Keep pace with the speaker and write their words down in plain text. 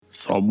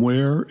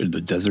somewhere in the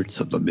deserts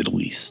of the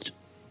Middle East.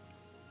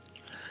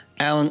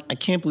 Alan, I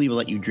can't believe I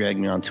let you drag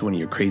me onto one of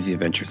your crazy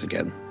adventures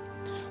again.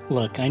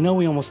 Look, I know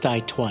we almost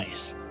died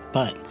twice,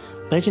 but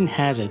legend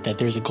has it that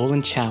there's a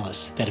golden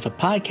chalice that if a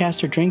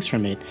podcaster drinks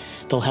from it,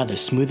 they'll have the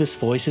smoothest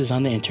voices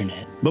on the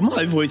internet. But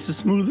my voice is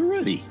smooth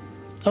already.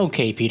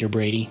 Okay, Peter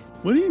Brady.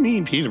 What do you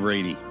mean, Peter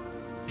Brady?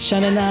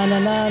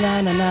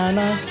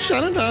 Sha-na-na-na-na-na-na-na.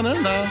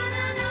 Sha-na-na-na-na.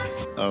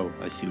 Oh,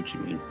 I see what you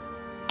mean.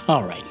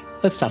 Alrighty,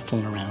 let's stop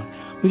fooling around.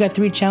 We got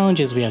 3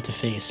 challenges we have to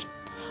face.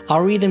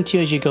 I'll read them to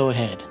you as you go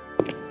ahead.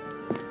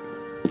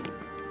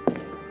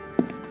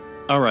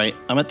 All right,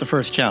 I'm at the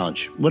first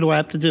challenge. What do I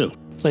have to do?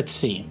 Let's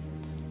see.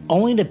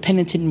 Only the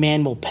penitent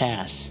man will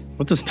pass.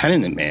 What does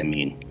penitent man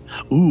mean?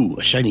 Ooh,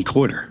 a shiny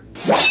quarter.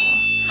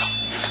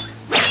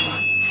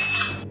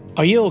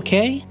 Are you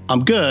okay?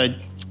 I'm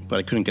good, but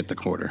I couldn't get the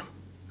quarter.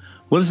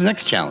 What is the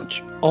next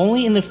challenge?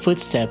 Only in the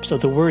footsteps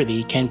of the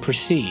worthy can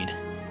proceed.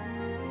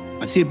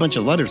 I see a bunch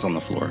of letters on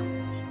the floor.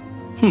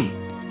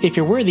 If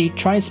you're worthy,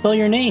 try and spell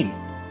your name.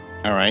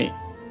 All right,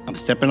 I'm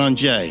stepping on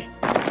J.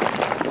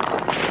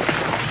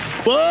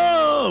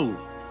 Whoa!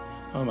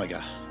 Oh my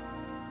God.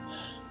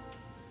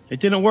 It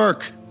didn't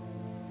work.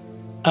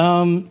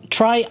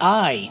 Try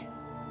I.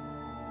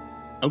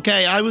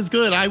 Okay, I was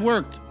good. I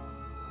worked.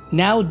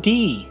 Now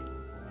D.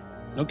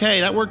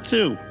 Okay, that worked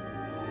too.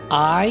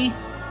 I.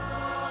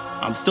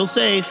 I'm still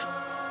safe.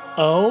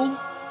 O.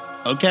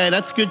 Okay,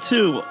 that's good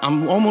too.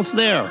 I'm almost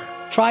there.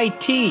 Try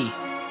T.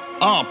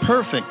 Oh,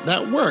 perfect.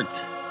 That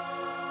worked.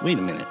 Wait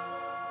a minute.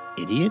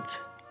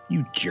 Idiot?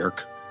 You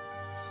jerk.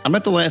 I'm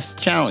at the last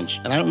challenge,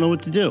 and I don't know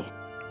what to do.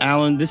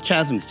 Alan, this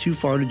chasm is too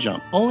far to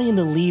jump. Only in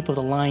the leap of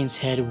the lion's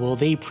head will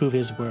they prove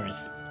his worth.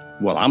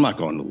 Well, I'm not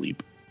going to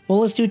leap.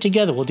 Well, let's do it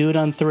together. We'll do it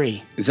on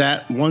 3. Is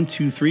that 1,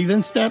 2, 3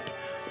 then step?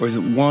 Or is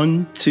it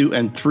 1, 2,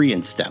 and 3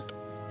 in step?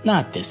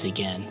 Not this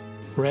again.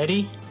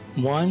 Ready?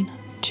 1,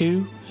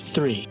 2,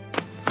 3.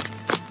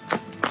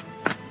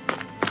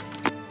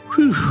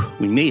 Whew,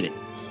 we made it.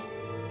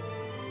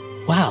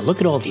 Wow, look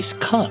at all these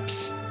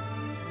cups.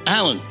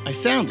 Alan, I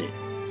found it.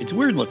 It's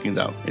weird looking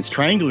though. It's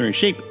triangular in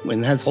shape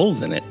and has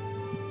holes in it.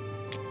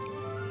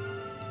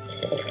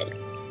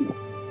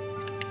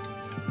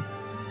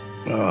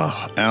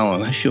 Oh,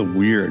 Alan, I feel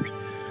weird.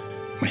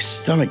 My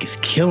stomach is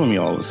killing me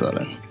all of a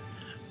sudden.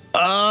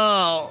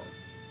 Oh,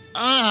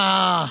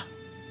 I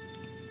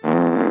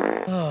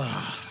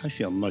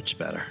feel much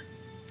better.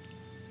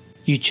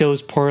 You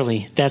chose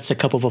poorly. That's the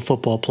cup of a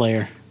football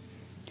player.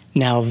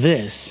 Now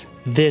this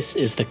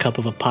is the cup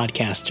of a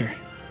podcaster.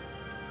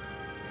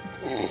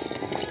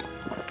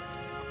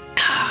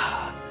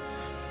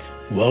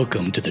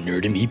 Welcome to the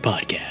Nerd and Me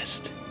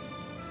podcast.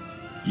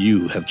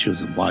 You have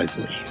chosen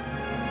wisely.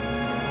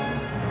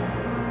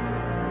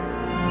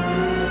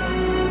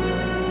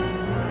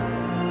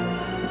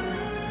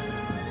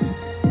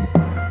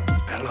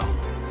 Hello.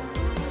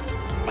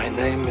 My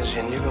name is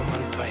Inigo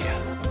Montoya.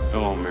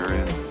 Hello,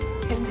 Marion.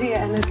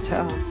 Indiana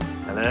Jones.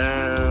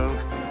 Hello.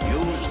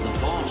 Use the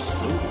Force,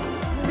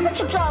 Luke. What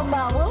you talking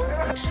about, Luke?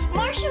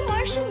 Marsha.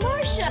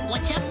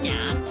 What's up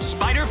now?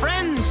 Spider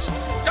friends,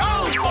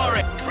 go for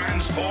it!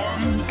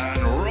 Transform and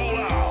roll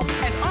out.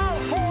 And all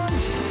forms,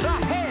 the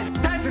head.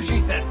 That's what she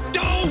said.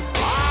 Go!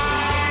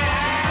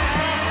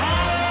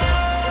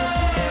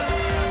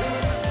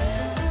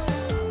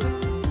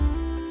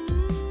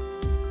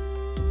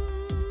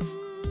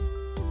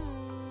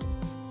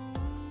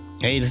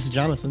 Hey, this is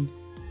Jonathan.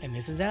 And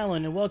this is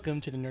Alan, and welcome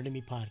to the Nerd and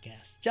Me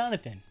podcast.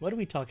 Jonathan, what are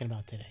we talking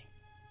about today?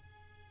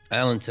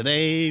 Alan,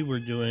 today we're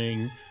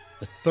doing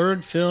the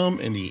 3rd film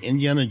in the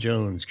Indiana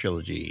Jones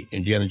trilogy,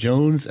 Indiana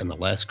Jones and the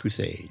Last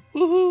Crusade.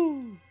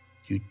 Woohoo!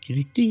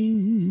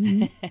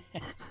 Doo-doo-doo-doo.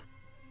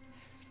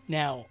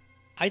 Now,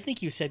 I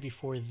think you said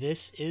before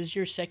this is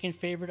your second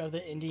favorite of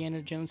the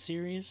Indiana Jones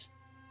series?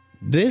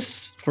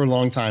 This, for a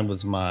long time,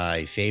 was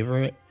my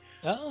favorite.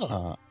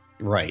 Oh.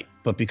 Right.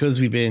 But because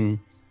we've been,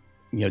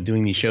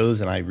 doing these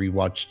shows and I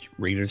rewatched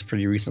Raiders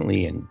pretty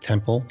recently and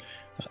Temple,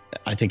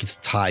 I think it's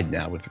tied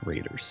now with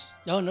Raiders.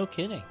 Oh, no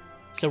kidding.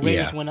 So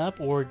Raiders went up,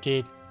 or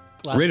did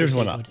Last Raiders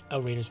Crusade went up? Oh,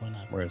 Raiders went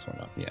up. Raiders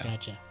went up, yeah.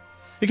 Gotcha.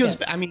 Because,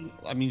 I mean,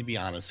 to be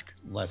honest,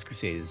 Last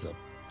Crusade is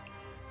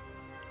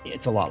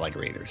it's a lot like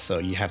Raiders, so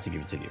you have to give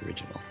it to the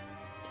original.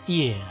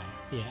 Yeah.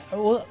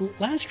 Well,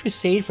 Last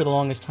Crusade for the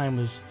longest time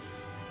was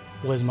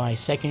my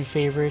second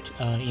favorite,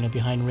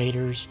 behind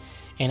Raiders.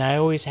 And I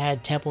always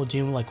had Temple of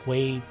Doom like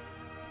way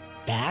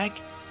back.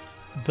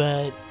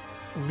 But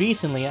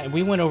recently,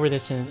 we went over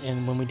this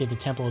and when we did the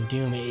Temple of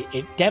Doom,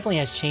 it definitely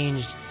has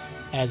changed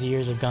as the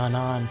years have gone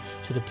on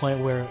to the point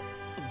where,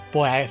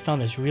 boy, I found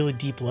this really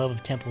deep love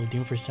of Temple of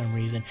Doom for some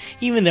reason,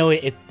 even though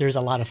there's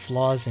a lot of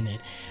flaws in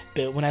it.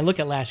 But when I look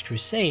at Last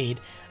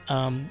Crusade,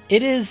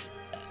 it is,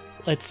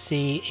 let's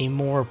see, a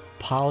more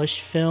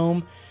polished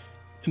film.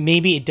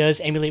 Maybe it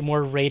does emulate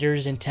more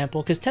Raiders and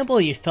Temple, because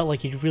Temple, you felt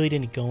like you really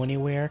didn't go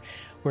anywhere,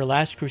 where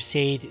Last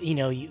Crusade,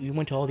 you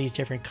went to all these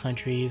different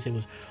countries. It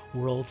was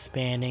world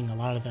spanning. A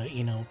lot of the,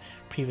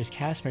 previous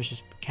cast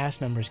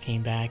members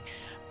came back,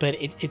 but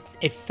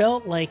it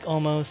felt like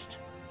almost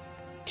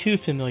too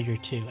familiar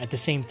too at the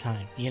same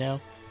time, you know?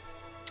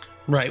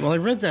 Right. Well, I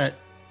read that,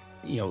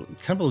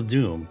 Temple of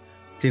Doom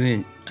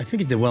didn't. I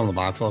think it did well in the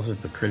box office,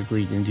 but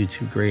critically it didn't do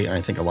too great. And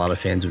I think a lot of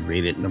fans would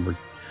rate it number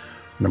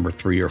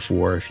 3 or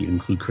 4 if you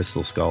include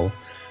Crystal Skull.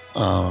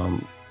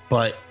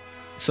 But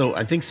so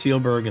I think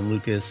Spielberg and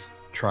Lucas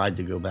tried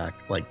to go back,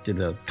 did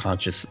a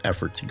conscious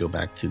effort to go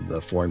back to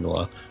the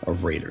formula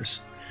of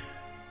Raiders.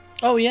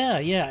 Oh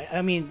yeah.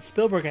 I mean,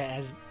 Spielberg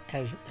has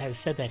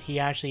said that he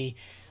actually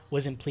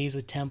wasn't pleased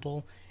with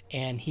Temple,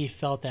 and he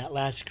felt that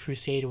Last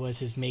Crusade was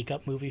his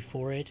makeup movie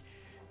for it,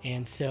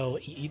 and so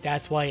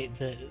that's why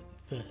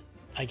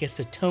I guess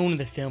the tone of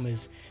the film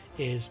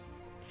is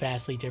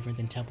vastly different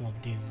than Temple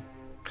of Doom.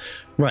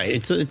 Right.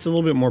 It's a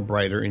little bit more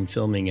brighter in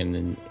filming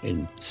and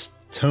in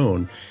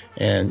tone,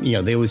 and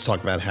they always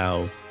talk about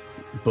how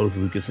both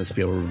Lucas and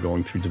Spielberg were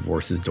going through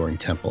divorces during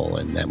Temple,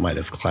 and that might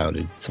have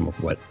clouded some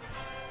of what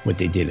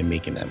they did in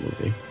making that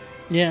movie.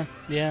 Yeah.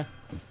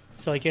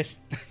 So I guess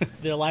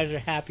their lives are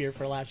happier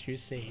for Last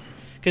Crusade,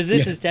 because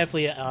this is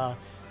definitely a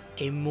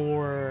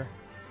more,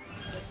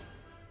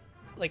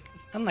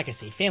 I'm not gonna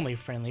say family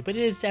friendly, but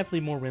it is definitely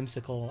more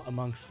whimsical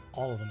amongst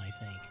all of them, I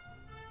think.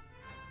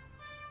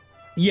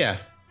 Yeah,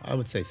 I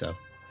would say so.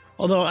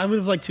 Although I would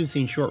have liked to have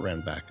seen Short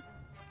Round back.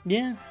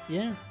 Yeah.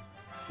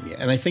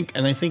 And I think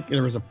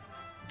there was I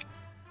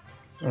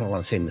don't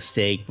want to say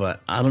mistake,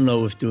 but I don't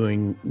know if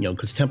doing,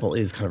 because Temple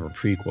is kind of a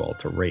prequel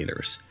to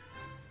Raiders.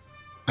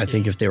 I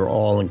think if they were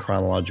all in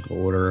chronological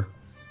order,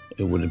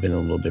 it would have been a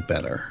little bit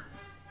better.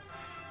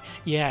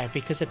 Yeah,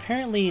 because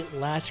apparently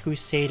Last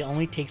Crusade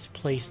only takes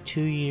place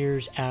 2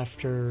 years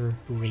after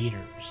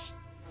Raiders.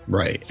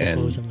 Right.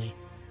 Supposedly.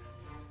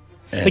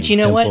 And but you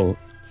know Temple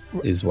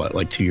what? Is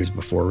 2 years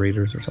before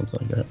Raiders or something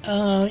like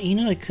that?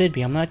 It could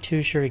be. I'm not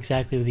too sure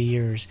exactly of the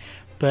years.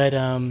 But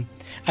I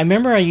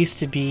remember I used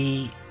to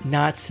be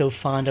not so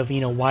fond of,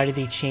 why did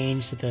they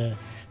change the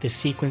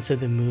sequence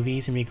of the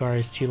movies in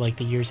regards to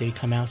the years they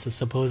come out. So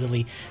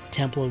supposedly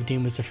Temple of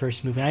Doom was the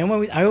first movie.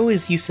 I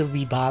always used to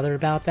be bothered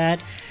about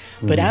that.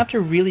 But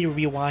after really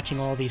rewatching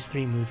all these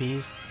 3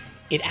 movies,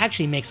 it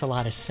actually makes a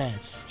lot of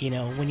sense.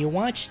 When you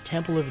watch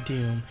Temple of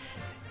Doom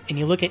and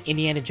you look at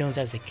Indiana Jones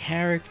as a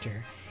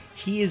character,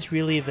 he is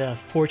really the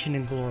fortune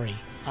and glory.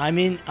 I'm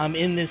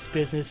in this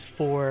business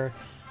for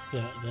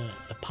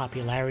the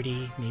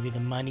popularity, maybe the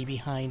money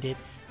behind it.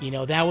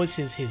 That was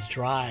his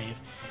drive.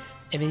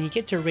 And then you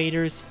get to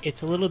Raiders,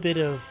 it's a little bit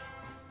of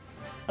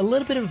both, a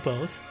little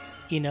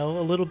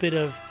bit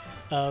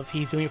of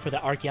he's doing it for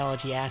the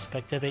archaeology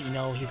aspect of it, he's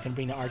going to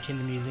bring the arch in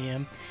the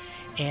museum.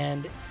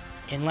 And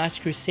in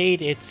Last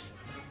Crusade, it's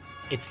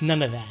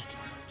none of that,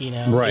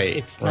 Right.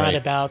 It's not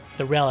about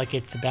the relic,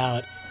 it's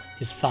about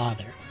his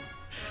father.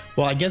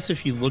 Well, I guess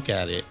if you look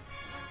at it,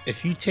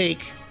 if you take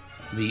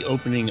the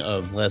opening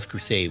of Last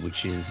Crusade,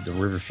 which is the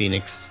River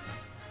Phoenix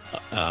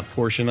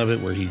portion of it,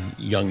 where he's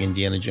young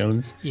Indiana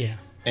Jones. Yeah.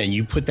 And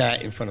you put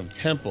that in front of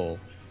Temple,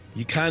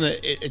 you kind of,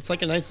 it's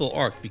like a nice little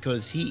arc,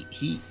 because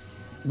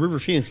River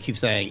Phoenix keeps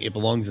saying it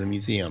belongs in the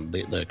museum,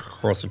 the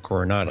Cross of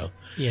Coronado.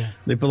 Yeah.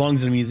 It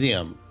belongs in the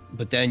museum.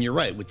 But then you're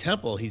right, with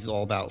Temple, he's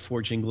all about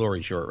fortune,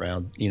 glory, Short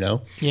Round,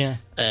 Yeah.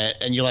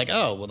 And you're like,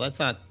 oh, well, that's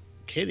not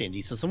Kid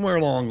Indy. So somewhere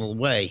along the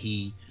way,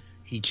 he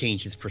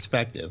changed his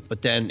perspective.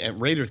 But then at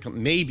Raiders,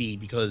 maybe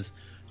because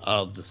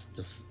of the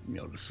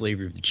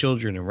slavery of the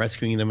children and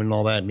rescuing them and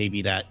all that,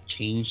 maybe that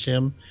changed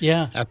him.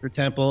 Yeah. After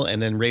Temple, and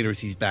then Raiders,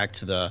 he's back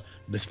to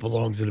this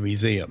belongs in a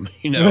museum,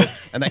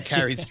 and that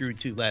carries through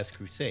to Last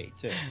Crusade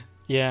too.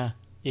 Yeah.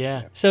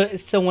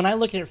 So when I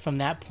look at it from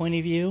that point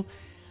of view,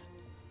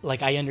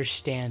 I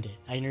understand it.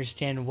 I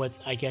understand what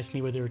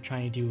they were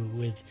trying to do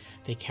with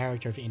the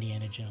character of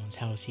Indiana Jones,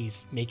 how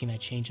he's making that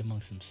change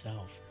amongst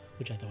himself,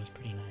 which I thought was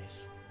pretty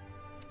nice.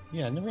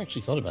 Yeah, I never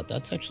actually thought about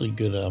that. That's actually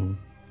good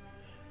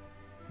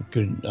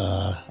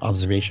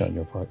observation on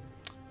your part.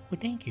 Well,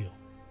 thank you.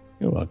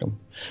 You're welcome.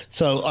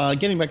 So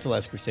getting back to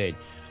Last Crusade,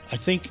 I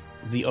think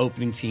the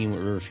opening scene with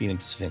River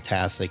Phoenix is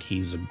fantastic.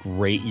 He's a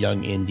great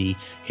young Indy.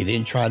 He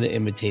didn't try to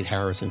imitate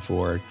Harrison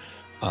Ford,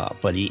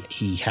 but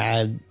he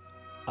had,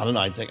 I don't know,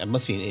 I think it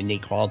must be an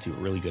innate quality with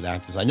really good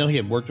actors. I know he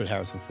had worked with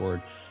Harrison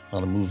Ford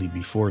on a movie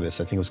before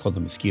this. I think it was called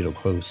The Mosquito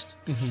Coast.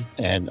 Mm-hmm.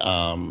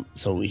 And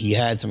so he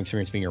had some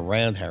experience being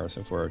around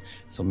Harrison Ford.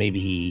 So maybe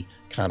he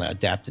kind of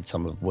adapted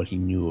some of what he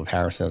knew of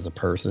Harrison as a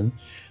person.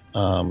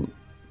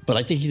 But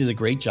I think he did a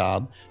great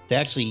job. They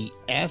actually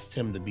asked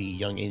him to be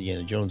young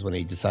Indiana Jones when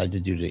they decided to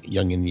do the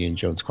Young Indiana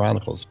Jones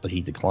Chronicles, but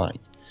he declined.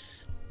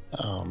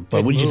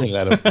 But what did you think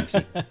of that opening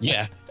scene?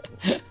 Yeah.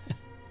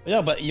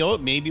 Yeah, but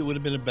maybe it would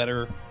have been a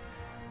better,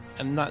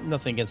 and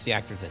nothing against the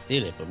actors that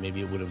did it, but maybe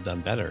it would have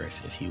done better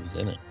if he was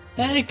in it.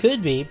 Yeah, it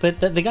could be.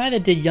 But the guy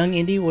that did Young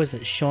Indy, was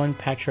it Sean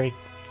Patrick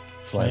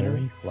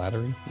Flanery?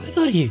 Flattery? I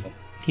thought he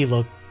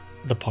looked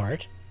the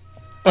part.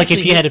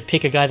 Actually, if you had to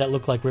pick a guy that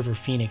looked like River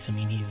Phoenix,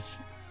 he's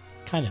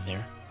kind of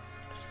there.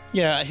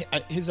 Yeah,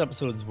 his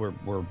episodes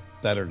were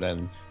better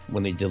than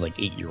when they did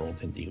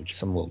 8-year-old Indy, which is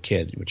some little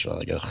kid, which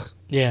I ugh.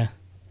 Yeah.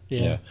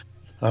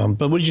 But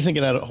what did you think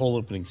of that whole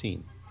opening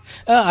scene?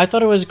 I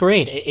thought it was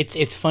great.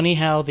 It's funny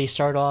how they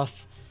start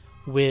off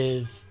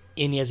with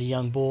Indy as a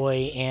young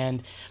boy,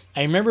 and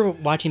I remember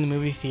watching the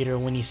movie theater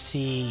when you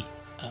see,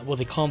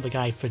 they call him the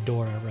guy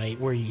Fedora, right?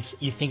 Where you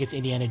think it's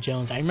Indiana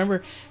Jones. I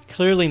remember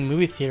clearly in the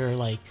movie theater,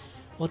 like,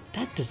 well,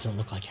 that doesn't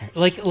look like Harry.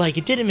 Like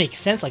it didn't make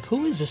sense. Like,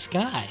 who is this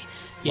guy?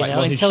 You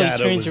know, until he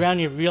turns around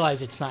and you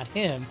realize it's not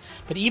him.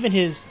 But even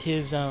his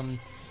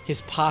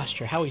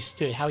posture, how he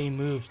stood, how he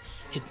moved,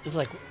 it's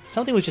like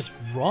something was just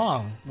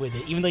wrong with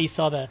it. Even though you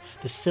saw the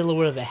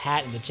silhouette of the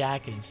hat and the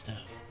jacket and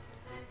stuff.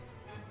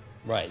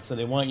 Right. So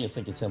they want you to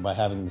think it's him by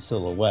having the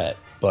silhouette,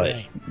 but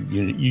Right.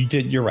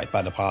 you're right,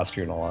 by the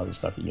posture and all that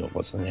stuff. You know, it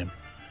wasn't him.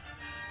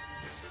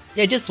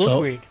 Yeah, it just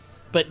looked weird.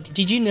 But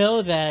did you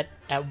know that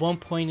at one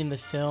point in the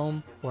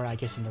film, or I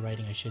guess in the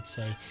writing, I should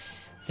say,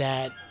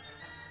 that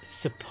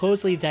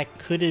supposedly that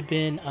could have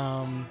been,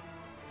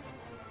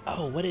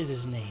 what is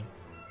his name?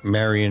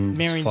 Marion's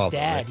father,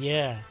 dad, right?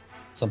 yeah.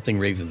 Something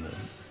Ravenwood.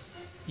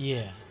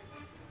 Yeah.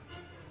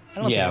 I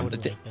don't think I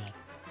would like that.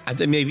 I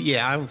think maybe,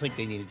 I don't think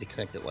they needed to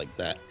connect it like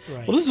that.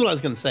 Right. Well, this is what I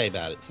was going to say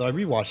about it. So I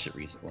rewatched it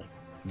recently,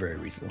 very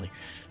recently.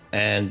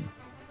 And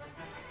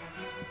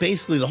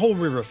basically the whole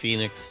River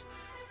Phoenix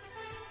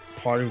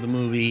part of the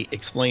movie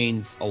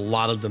explains a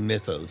lot of the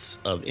mythos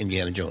of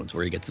Indiana Jones,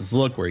 where he gets his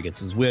look, where he gets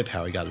his whip,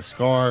 how he got his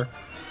scar,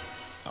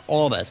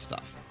 all that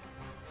stuff.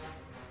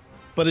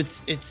 But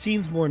it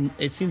seems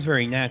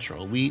very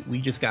natural. We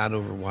just got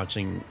over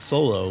watching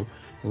Solo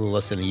a little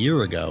less than a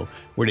year ago,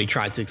 where they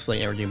tried to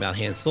explain everything about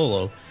Han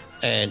Solo,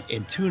 and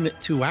in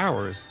 2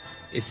 hours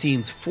it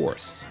seemed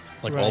forced,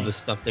 like all this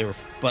stuff they were.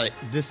 But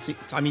this,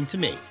 I mean, to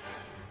me,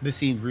 this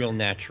seemed real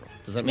natural.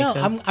 Does that make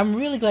sense? I'm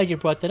really glad you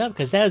brought that up,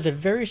 because that was the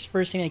very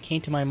first thing that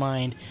came to my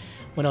mind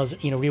when I was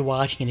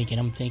rewatching it again.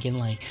 I'm thinking,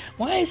 like,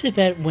 why is it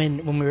that when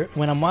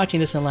I'm watching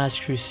this in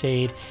Last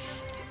Crusade,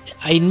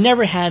 I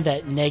never had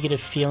that negative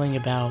feeling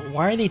about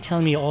why are they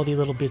telling me all these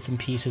little bits and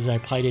pieces I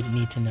probably didn't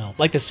need to know,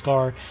 like the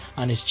scar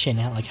on his chin,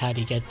 like how did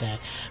he get that?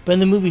 But in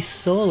the movie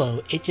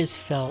Solo, it just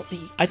felt,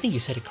 I think you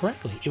said it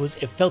correctly,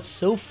 it felt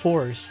so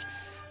forced,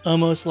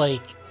 almost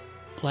like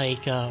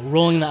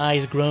rolling the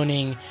eyes,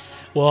 groaning,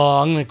 well,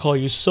 I'm going to call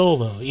you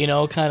Solo,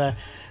 kind of.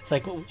 It's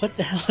like, what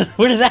the hell?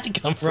 Where did that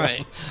come from?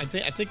 Right. I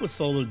think what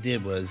Solo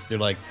did was they're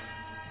like,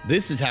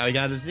 this is how he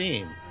got his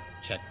name.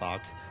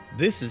 Checkbox.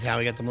 This is how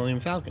he got the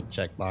Millennium Falcon.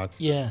 Checkbox.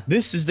 Yeah.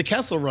 This is the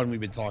Kessel Run we've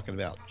been talking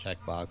about.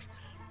 Checkbox.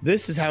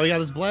 This is how he got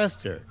his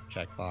blaster.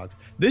 Checkbox.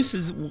 This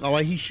is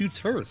why he shoots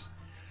first.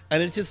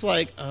 And it's just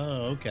like,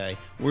 oh, okay.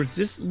 Whereas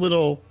this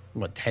little,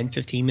 10,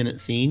 15 minute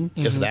scene,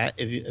 if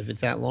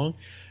it's that long,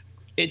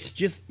 it's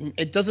just,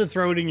 it doesn't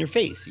throw it in your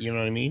face. You know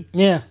what I mean?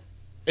 Yeah.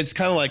 It's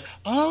kind of like,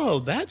 oh,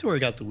 that's where he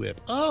got the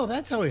whip. Oh,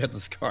 that's how he got the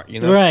scar.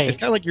 Right. It's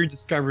kind of like you're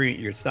discovering it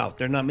yourself.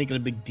 They're not making a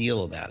big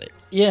deal about it.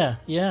 Yeah.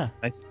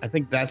 I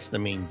think that's the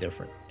main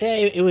difference. Yeah,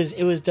 it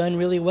was done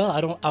really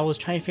well. I was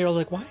trying to figure out,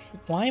 like,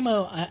 why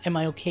am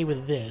I okay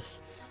with this,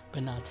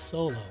 but not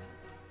Solo?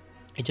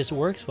 It just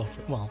works well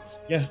for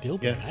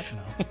Spielberg.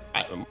 Yeah.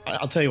 I don't know.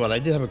 I'll tell you what. I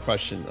did have a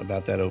question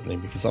about that opening,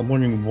 because I'm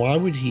wondering, why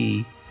would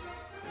he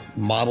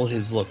model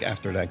his look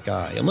after that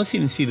guy, unless he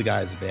didn't see the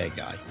guy as a bad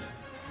guy?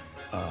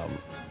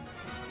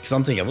 Because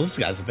I'm thinking, well, this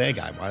guy's a bad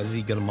guy. Why is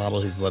he going to model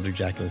his leather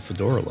jacket and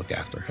fedora look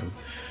after him?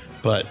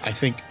 But I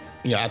think,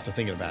 after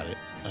thinking about it,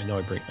 I know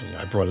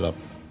I brought it up,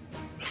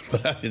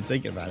 but I've been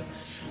thinking about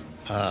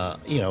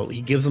it. He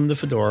gives him the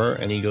fedora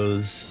and he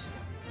goes,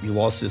 "You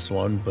lost this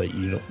one, but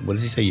you don't." What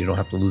does he say? You don't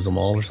have to lose them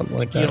all, or something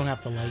like that. You don't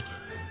have to like it.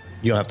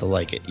 You don't have to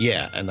like it.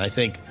 Yeah, and I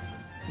think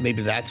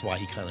maybe that's why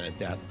he kind of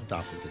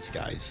adopted this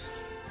guy's.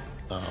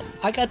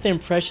 I got the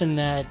impression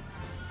that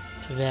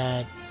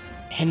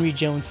Henry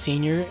Jones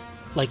Sr.,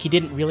 like, he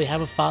didn't really have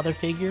a father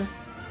figure.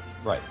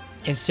 Right.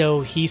 And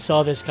so he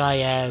saw this guy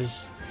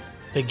as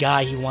the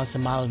guy he wants to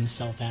model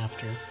himself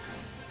after.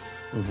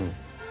 Mm-hmm.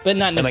 But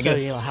not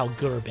necessarily, how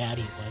good or bad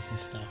he was and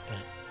stuff.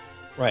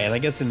 But right, and I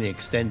guess in the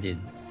extended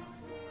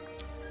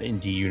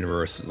Indy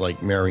universe,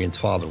 like, Marion's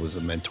father was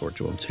a mentor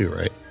to him too,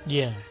 right?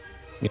 Yeah.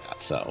 Yeah,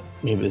 so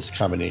maybe it's a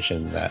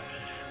combination of that.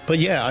 But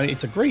yeah,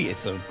 it's a great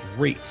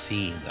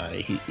scene.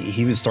 He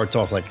even starts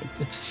off like,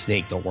 it's a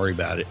snake, don't worry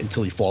about it,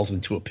 until he falls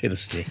into a pit of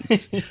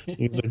snakes.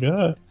 He's like,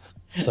 ah.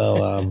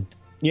 So,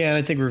 and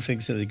I think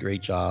Rufus did a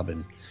great job.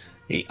 And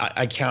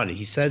I counted.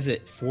 He says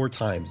it 4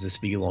 times. This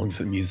belongs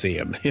to the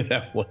museum.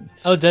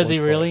 Oh, does he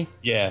really?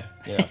 Yeah.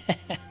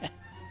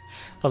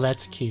 Well,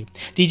 that's cute.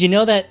 Did you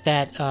know that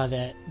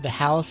the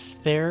house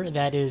there,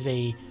 that is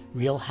a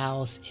real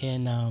house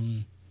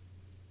in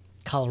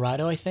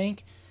Colorado, I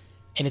think?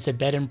 And it's a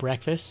bed and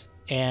breakfast,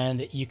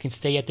 and you can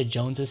stay at the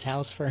Joneses'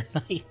 house for a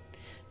night.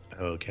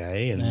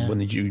 Okay, and when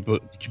did you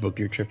book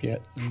your trip yet?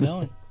 I'm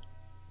going.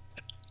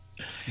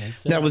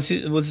 Now, was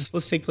it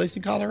supposed to take place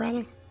in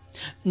Colorado?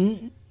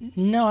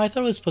 No, I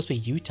thought it was supposed to be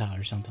Utah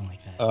or something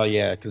like that. Oh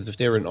yeah, because if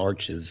they were in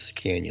Arches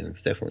Canyon,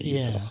 it's definitely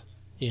Utah.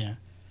 Yeah.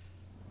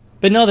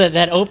 But no,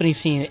 that opening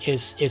scene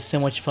is so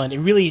much fun. It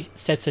really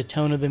sets the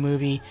tone of the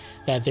movie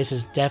that this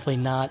is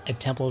definitely not a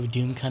Temple of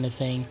Doom kind of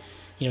thing.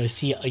 To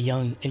see a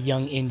young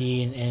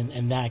Indy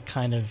and that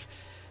kind of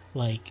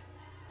like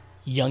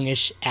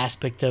youngish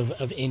aspect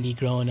of Indy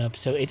growing up.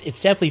 So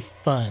it's definitely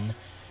fun,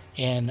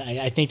 and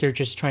I think they're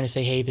just trying to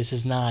say, hey, this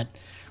is not.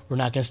 We're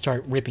not going to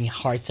start ripping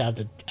hearts out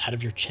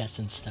of your chest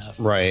and stuff.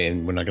 Right,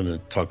 and we're not going to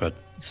talk about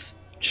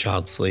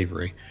child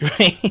slavery.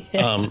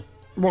 Right.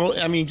 Well,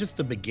 I mean, just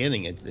the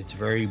beginning. It's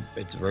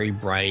very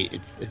bright.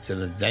 It's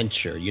an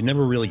adventure. You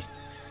never really.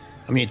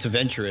 I mean, it's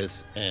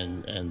adventurous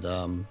and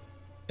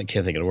I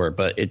can't think of the word,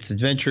 but it's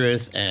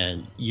adventurous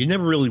and you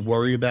never really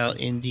worry about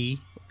Indy,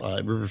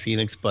 River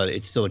Phoenix, but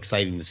it's still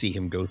exciting to see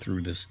him go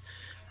through this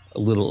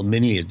little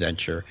mini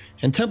adventure.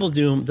 And Temple of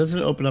Doom doesn't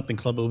it open up in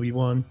Club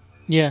Obi-Wan?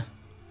 Yeah.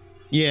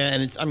 Yeah,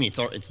 and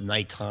it's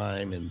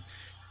nighttime, and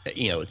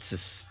it's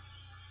just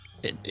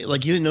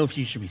like you didn't know if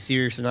you should be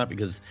serious or not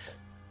because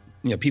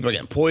people are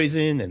getting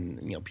poisoned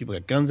and people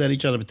got guns at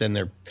each other, but then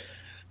they're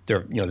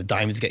the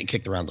diamonds getting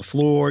kicked around the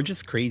floor,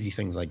 just crazy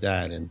things like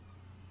that. And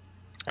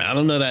I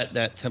don't know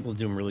that Temple of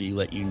Doom really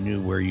let you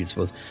knew where you're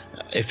supposed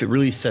if it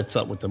really sets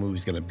up what the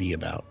movie's going to be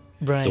about.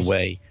 Right.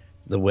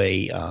 The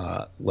way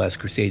Last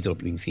Crusade's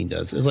opening scene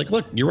does. It's like,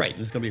 look, you're right.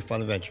 This is going to be a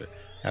fun adventure.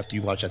 After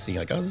you watch that scene,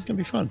 you're like, oh, this is going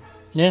to be fun.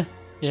 Yeah.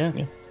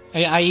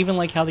 I even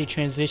like how they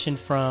transition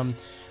from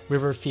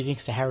River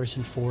Phoenix to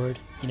Harrison Ford,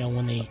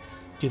 when they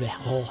do the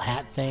whole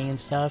hat thing and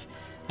stuff.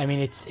 I mean,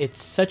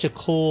 it's such a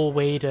cool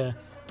way to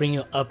bring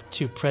you up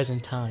to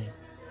present time.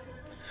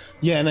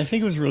 Yeah, and I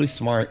think it was really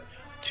smart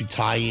to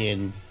tie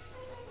in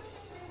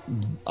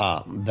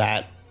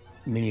that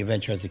mini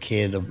adventure as a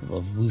kid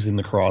of losing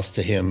the cross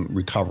to him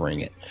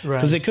recovering it. Right.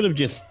 Because they could have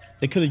just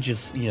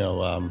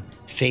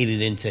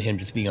faded into him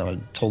just being on a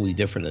totally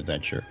different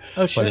adventure.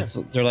 Oh, sure.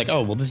 But they're like,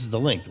 oh, well, this is the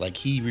link. Like,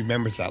 he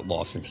remembers that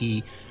loss, and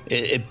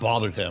it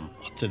bothered him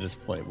up to this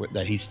point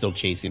that he's still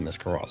chasing this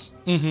cross.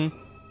 Mm-hmm.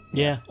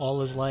 Yeah,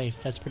 all his life.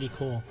 That's pretty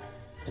cool.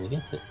 And he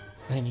gets it.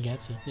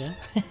 Yeah.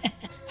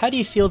 How do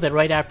you feel that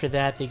right after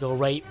that they go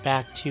right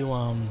back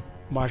to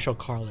Marshall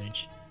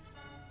College?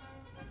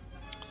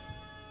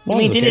 Well,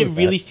 I mean, didn't it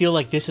really feel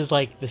like this is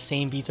like the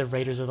same beats of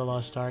Raiders of the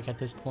Lost Ark at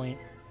this point?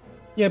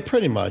 Yeah,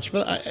 pretty much.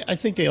 But I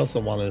think they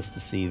also wanted us to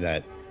see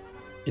that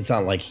it's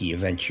not like he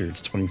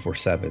adventures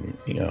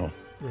 24/7,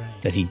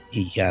 right. That he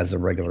tries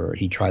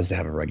to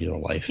have a regular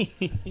life.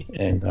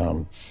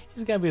 And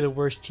he's got to be the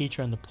worst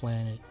teacher on the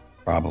planet.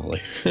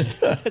 Probably.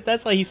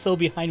 That's why he's so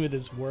behind with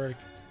his work.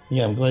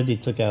 Yeah, I'm glad they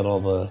took out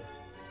all the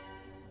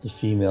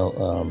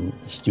female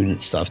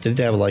student stuff. Did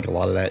they have like a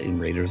lot of that in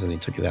Raiders and they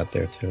took it out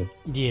there too?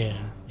 Yeah.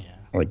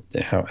 Like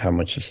how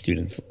much the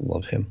students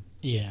love him.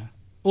 Yeah.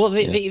 Well,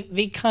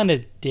 they kind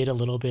of did a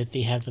little bit.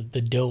 They have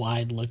the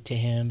doe-eyed look to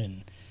him,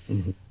 and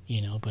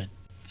but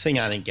the thing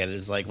I didn't get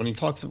is like when he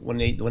talks when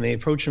they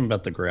approach him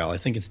about the Grail. I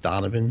think it's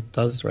Donovan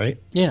does, right?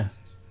 Yeah.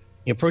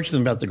 He approaches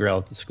him about the Grail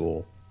at the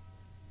school,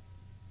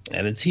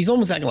 and he's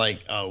almost acting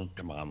like, oh,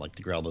 come on, like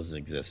the Grail doesn't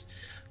exist.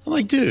 I'm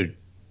like, dude,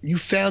 you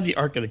found the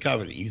Ark of the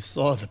Covenant. You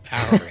saw the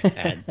power it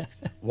had.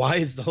 Why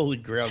is the Holy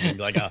Grail going to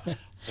be like,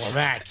 well,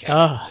 that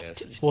can't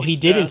exist? Well, he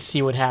didn't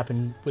see what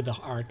happened with the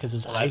Ark because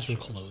his eyes were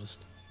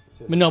closed.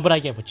 But I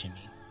get what you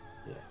mean.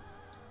 Yeah.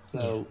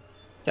 So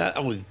that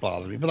always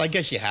bothered me. But I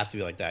guess you have to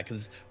be like that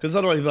because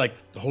otherwise you'd be like,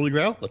 the Holy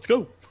Grail, let's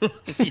go.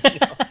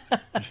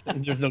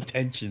 There's no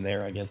tension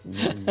there, I guess.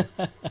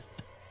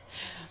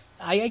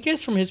 I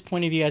guess from his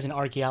point of view as an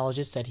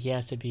archaeologist that he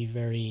has to be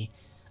very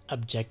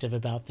objective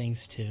about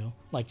things too.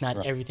 Like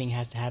not everything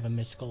has to have a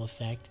mystical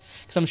effect.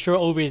 Because I'm sure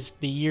over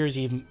the years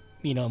he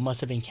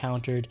must have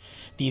encountered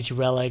these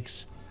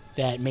relics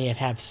that may have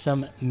had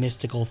some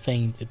mystical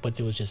thing, but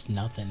there was just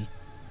nothing.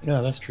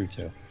 Yeah, that's true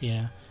too.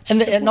 Yeah,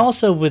 and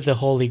also with the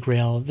Holy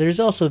Grail, there's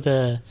also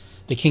the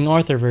King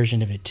Arthur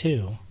version of it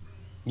too.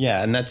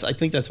 Yeah, and I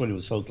think that's what he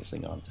was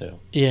focusing on too.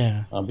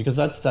 Yeah, because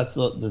that's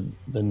the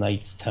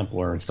Knights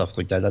Templar and stuff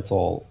like that. That's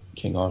all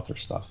King Arthur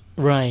stuff.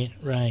 Right.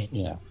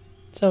 Yeah.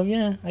 So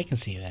yeah, I can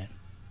see that.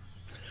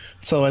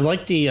 So I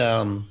like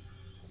the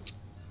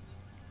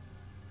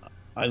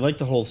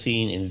whole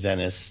scene in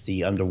Venice,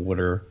 the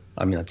underwater.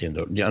 I mean, not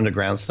the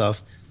underground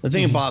stuff. The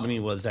thing that bothered me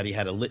was that he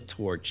had a lit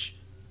torch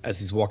as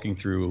he's walking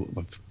through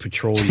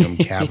petroleum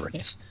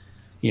caverns.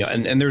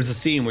 And there's a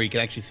scene where you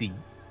can actually see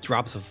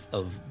drops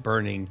of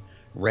burning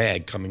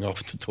rag coming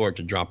off the torch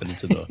and dropping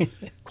into the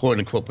quote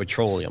unquote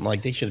petroleum.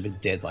 Like they should have been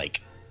dead like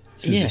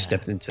as soon as they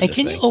stepped into and this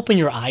can thing. You open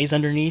your eyes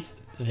underneath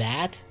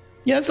that?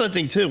 Yeah, that's the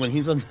thing too. When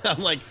he's on, I'm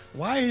like,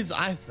 why is his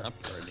eyes not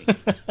burning?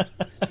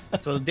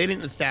 So they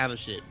didn't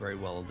establish it very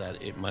well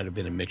that it might have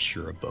been a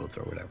mixture of both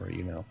or whatever,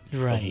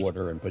 right. Of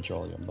water and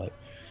petroleum. But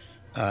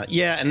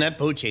and that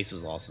boat chase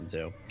was awesome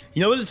too.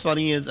 You know what's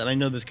funny is, and I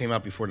know this came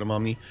out before The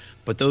Mummy,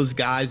 but those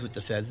guys with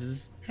the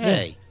fezzes,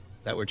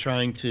 that were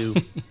trying to,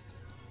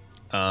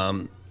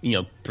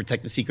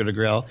 protect the secret of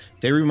Grail,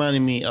 they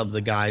reminded me of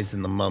the guys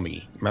in The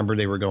Mummy. Remember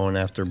they were going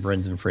after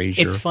Brendan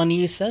Fraser? It's funny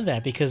you said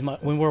that because when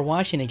we were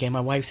watching it again, my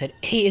wife said,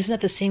 hey, isn't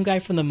that the same guy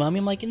from The Mummy?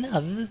 I'm like,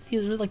 no,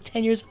 these were like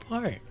 10 years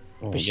apart.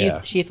 But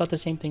she thought the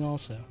same thing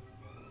also.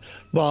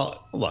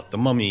 Well, look, The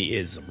Mummy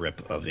is a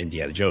rip of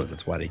Indiana Jones.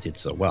 That's why they did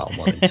so well,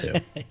 1 and 2.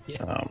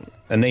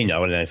 And they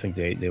know it, and I think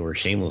they were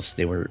shameless.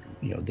 They were,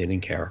 they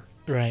didn't care.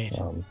 Right.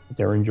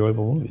 They're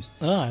enjoyable movies.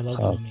 Oh, I love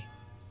the movie.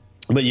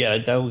 But yeah,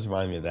 that was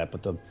reminding me of that.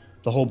 But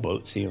the whole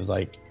boat scene was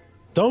like,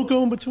 don't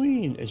go in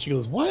between. And she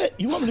goes, what?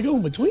 You want me to go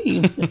in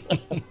between?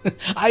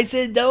 I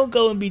said don't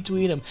go in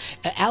between them.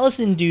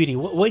 Alison Doody,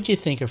 what'd you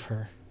think of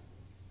her?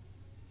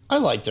 I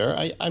liked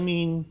her. I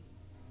mean,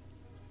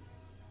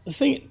 the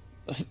thing,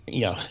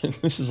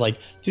 this is like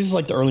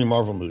the early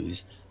Marvel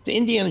movies. The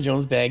Indiana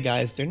Jones bad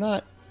guys, they're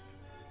not,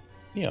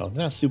 they're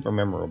not super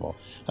memorable.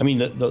 I mean,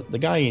 the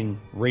guy in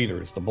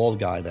Raiders, the bald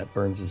guy that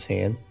burns his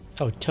hand.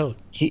 Oh, Toad.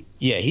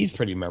 He's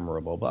pretty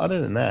memorable. But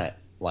other than that,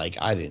 like,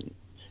 I didn't.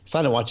 If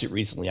I'd have watched it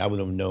recently, I would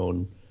have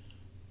known,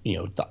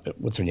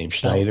 what's her name,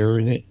 Schneider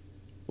in it,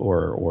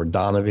 or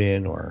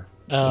Donovan, or.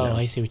 Oh,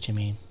 I see what you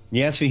mean.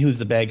 You ask me who's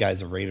the bad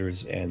guys of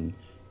Raiders and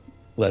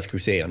Last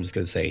Crusade, I'm just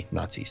going to say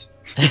Nazis.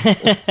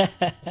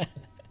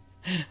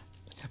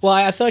 Well,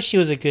 I thought she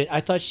was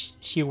I thought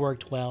she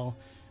worked well.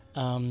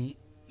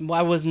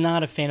 I was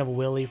not a fan of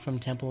Willie from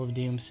Temple of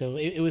Doom, so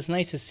it was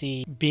nice to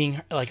see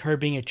her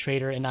being a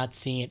traitor and not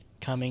seeing it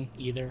coming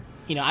either.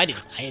 I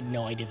had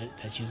no idea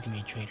that she was going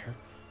to be a traitor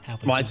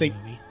halfway through the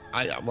movie.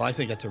 I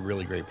think that's a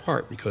really great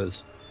part,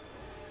 because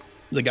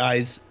the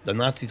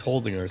Nazis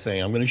holding her,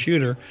 saying, I'm going to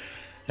shoot her.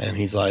 And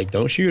he's like,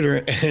 don't shoot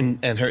her.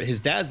 And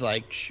his dad's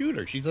like, shoot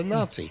her. She's a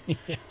Nazi.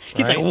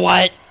 He's like,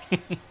 what?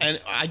 And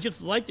I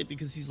just liked it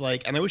because he's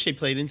like, and I wish they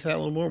played into that a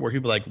little more, where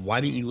he'd be like, why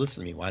didn't you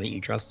listen to me? Why didn't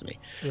you trust me?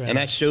 Right. And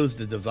that shows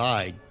the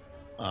divide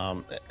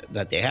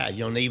that they had.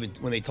 And they even,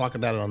 when they talk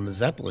about it on the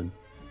Zeppelin,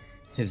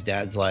 his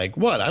dad's like,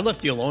 what? I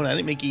left you alone. I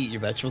didn't make you eat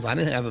your vegetables. I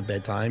didn't have a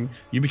bedtime.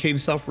 You became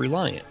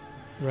self-reliant.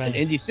 Right.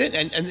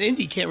 And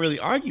Indy can't really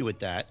argue with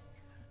that.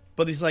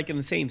 But he's like, in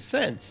the same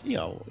sense,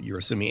 you're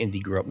assuming Indy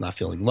grew up not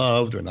feeling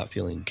loved or not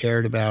feeling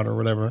cared about or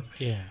whatever.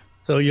 Yeah.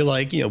 So you're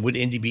like, would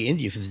Indy be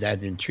Indy if his dad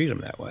didn't treat him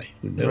that way?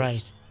 Who knows?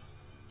 Right.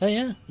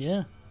 Oh,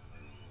 yeah.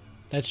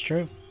 That's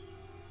true.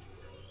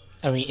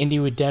 I mean, Indy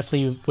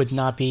would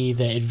not be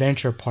the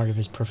adventure part of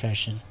his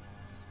profession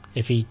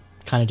if he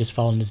kind of just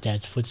followed in his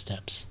dad's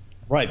footsteps.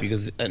 Right,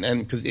 because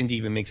Indy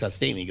even makes that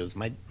statement. He goes,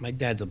 my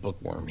dad's a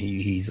bookworm.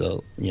 He's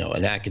an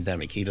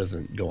academic. He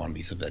doesn't go on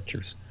these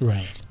adventures.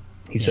 Right.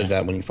 He says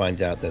that when he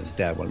finds out that his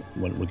dad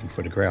went looking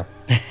for the Grail.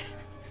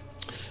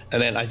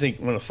 And then I think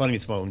one of the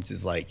funniest moments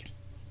is like,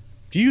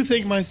 do you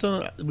think my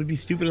son would be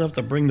stupid enough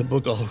to bring the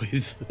book all the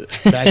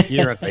way back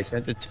here if I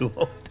sent it to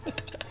him?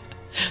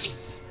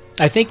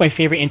 I think my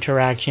favorite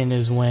interaction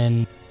is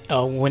when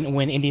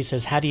Indy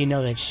says, how do you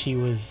know that she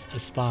was a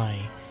spy?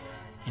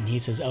 And he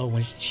says, oh,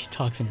 when she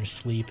talks in her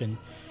sleep. And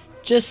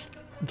just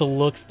the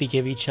looks they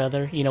give each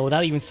other,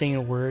 without even saying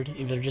a word.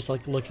 They're just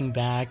like looking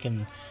back,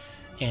 and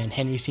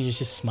Henry Sr.'s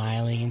just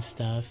smiling and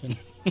stuff. And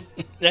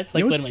that's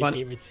like one of my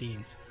favorite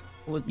scenes.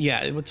 Well,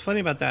 yeah, what's funny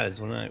about that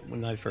is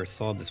when I first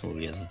saw this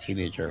movie as a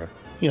teenager,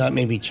 it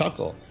made me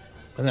chuckle.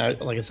 And then,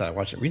 like I said, I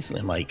watched it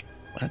recently. I'm like,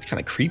 well, that's kind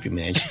of creepy,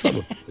 man. She's like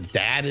with the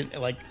dad, and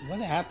like, what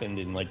happened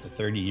in like the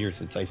 30 years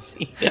since I've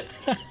seen it?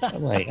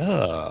 I'm like,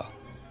 well,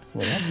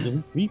 that's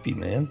really creepy,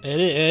 man. It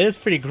is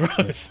pretty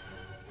gross.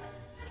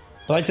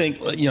 But I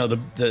think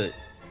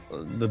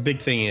the big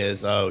thing is,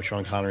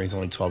 Sean Connery's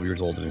only 12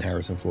 years older than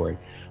Harrison Ford.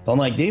 But I'm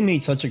like, they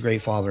made such a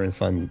great father and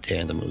son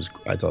tandem.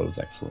 I thought it was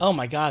excellent. Oh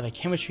my God, the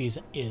chemistry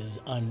is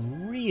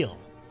unreal.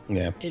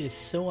 Yeah. It is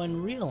so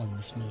unreal in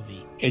this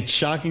movie. It's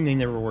shocking they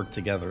never worked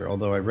together.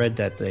 Although I read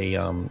that they,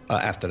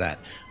 after that,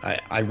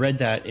 I read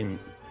that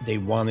they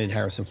wanted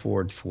Harrison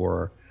Ford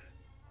for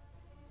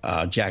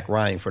Jack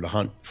Ryan for The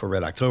Hunt for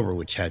Red October,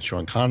 which had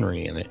Sean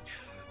Connery in it.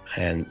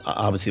 And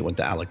obviously it went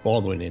to Alec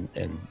Baldwin,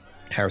 and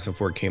Harrison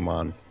Ford came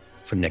on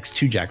for the next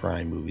two Jack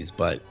Ryan movies.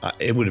 But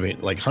it would have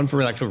been like Hunt for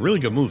Red October, really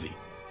good movie.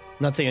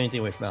 Not taking anything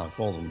away from Alec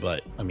Baldwin,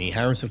 but I mean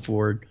Harrison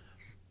Ford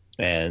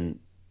and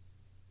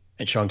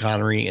Sean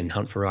Connery and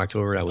Hunt for Red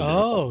October. That would have been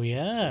awesome.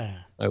 Yeah,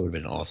 that would have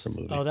been an awesome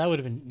movie. Oh, that would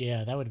have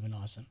been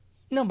awesome.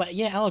 No, but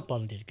yeah, Alec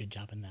Baldwin did a good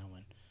job in that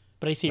one.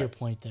 But I see your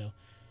point though.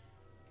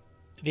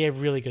 They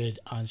have really good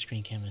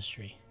on-screen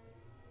chemistry.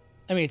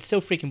 I mean, it's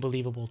so freaking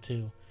believable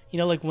too.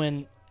 Like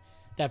when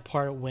that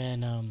part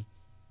when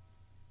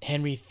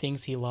Henry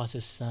thinks he lost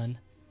his son,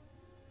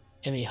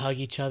 and they hug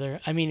each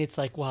other. I mean, it's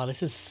like, wow,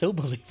 this is so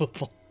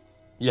believable.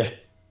 Yeah,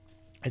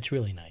 it's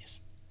really nice.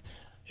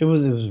 It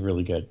was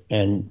really good,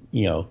 and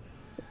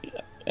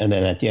and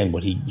then at the end,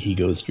 what he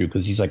goes through,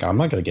 because he's like, I'm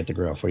not gonna get the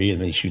Grail for you,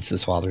 and then he shoots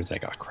his father. He's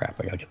like, oh crap,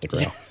 I gotta get the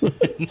Grail.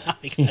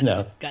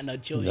 Got no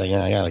choice. Like,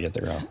 yeah, I gotta get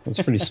the Grail.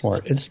 It's pretty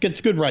smart. It's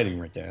good writing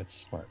right there. It's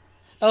smart.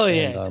 Oh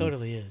yeah, it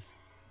totally is.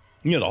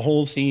 The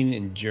whole scene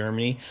in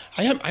Germany.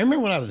 I remember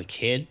when I was a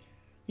kid.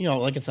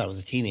 Like I said, I was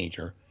a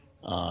teenager.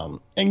 And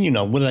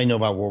what did I know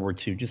about World War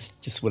II?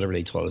 Just whatever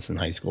they taught us in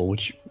high school,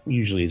 which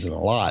usually isn't a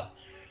lot.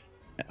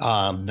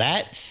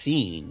 That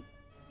scene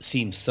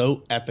seemed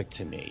so epic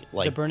to me.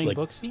 Like the burning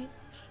book scene?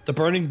 The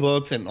burning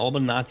books and all the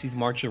Nazis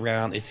marching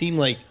around. It seemed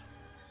like,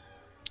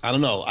 I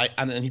don't know.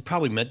 And he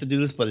probably meant to do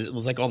this, but it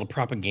was like all the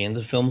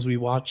propaganda films we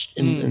watched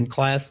in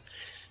class.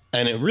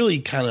 And it really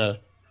kind of,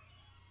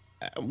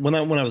 when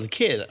I was a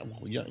kid,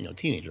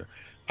 teenager,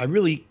 I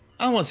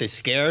don't want to say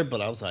scared, but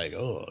I was like,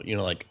 oh,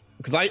 like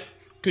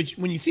because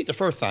when you see it the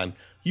first time,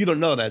 you don't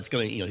know that it's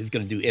gonna, he's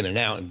gonna do in and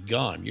out and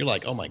gone. You're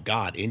like, oh my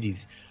God,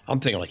 I'm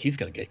thinking like he's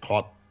gonna get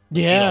caught.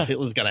 Yeah.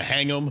 Hitler's gonna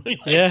hang him.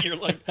 Yeah. You're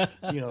like,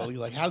 you're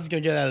like, how's he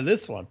gonna get out of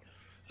this one?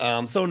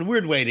 So in a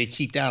weird way, they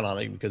cheaped out on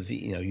it because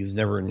he was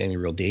never in any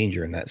real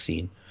danger in that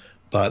scene.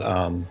 But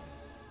and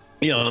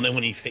then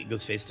when he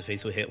goes face to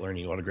face with Hitler and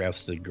he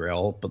autographs the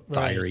Grail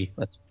diary,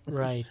 that's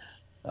right.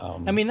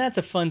 I mean, that's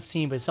a fun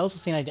scene, but it's also a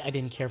scene I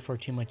didn't care for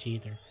too much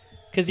either.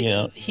 Because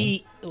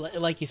he,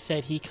 like you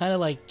said, he kind of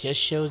like just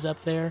shows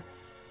up there,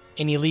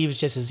 and he leaves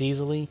just as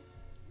easily.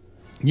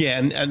 Yeah,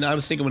 and I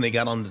was thinking when they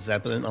got on the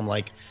Zeppelin, I'm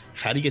like,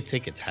 how do you get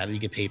tickets? How do you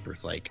get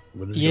papers? Like,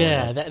 what is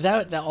going on?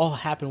 that all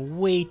happened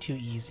way too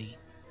easy.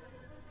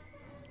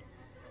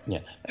 Yeah,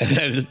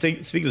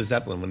 and speaking of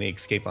Zeppelin, when they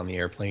escape on the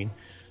airplane,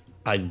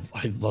 I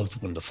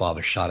loved when the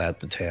father shot out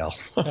the tail.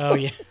 Oh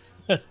yeah,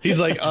 he's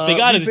like, they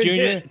got us,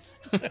 Junior.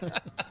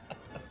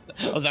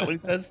 Oh, is that what he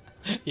says?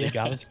 Yeah. They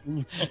got us.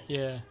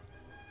 Yeah.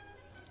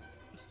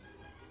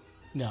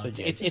 No,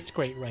 it's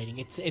great writing.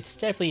 It's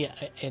definitely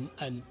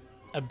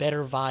a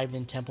better vibe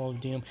than Temple of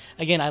Doom.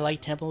 Again, I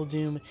like Temple of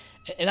Doom,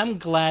 and I'm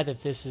glad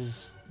that this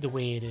is the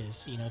way it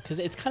is. Because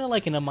it's kind of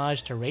like an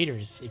homage to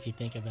Raiders if you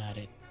think about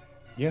it.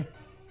 Yeah.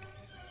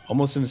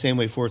 Almost in the same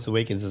way Force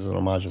Awakens is an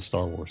homage to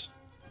Star Wars,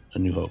 A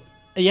New Hope.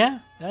 Yeah.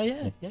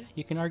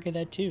 You can argue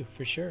that too,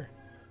 for sure.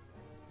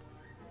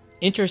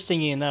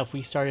 Interestingly enough,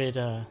 we started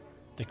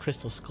the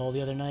Crystal Skull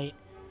the other night,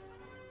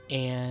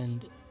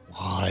 and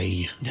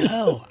why?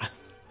 No.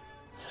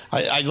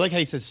 I like how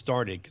you said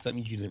started, because that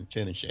means you didn't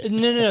finish it.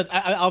 No.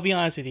 I'll be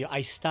honest with you.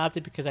 I stopped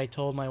it because I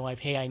told my wife,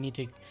 hey,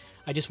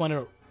 I just want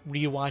to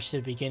rewatch the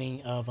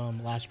beginning of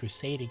Last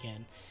Crusade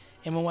again.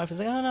 And my wife was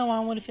like, oh, no, I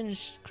want to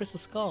finish Crystal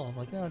Skull. I'm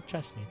like, no,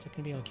 trust me, it's going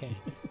to be okay.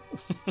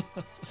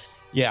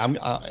 Yeah, I'm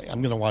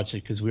going to watch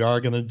it because we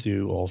are going to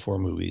do all 4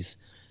 movies.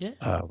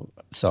 Yeah.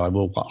 So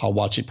I'll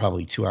watch it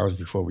probably 2 hours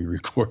before we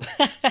record.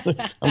 I'm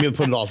going to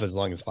put it off as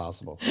long as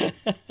possible.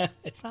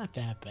 It's not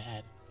that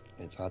bad.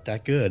 It's not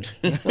that good.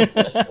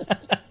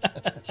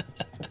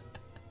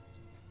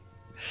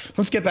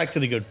 Let's get back to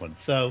the good one.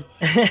 So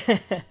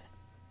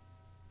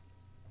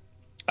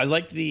I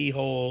like the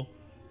whole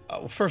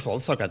first of all,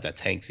 let's talk about that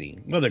tank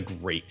scene. What a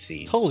great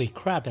scene. Holy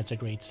crap, that's a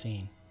great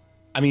scene.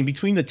 I mean,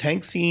 between the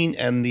tank scene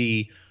and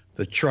the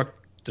truck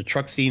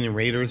scene in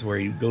Raiders where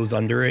he goes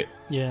under it.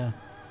 Yeah.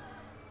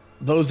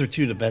 Those are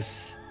 2 of the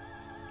best,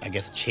 I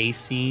guess, chase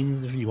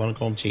scenes, if you want to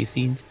call them chase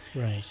scenes.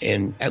 Right.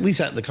 And at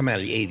least they come out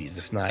of the 80s,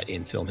 if not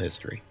in film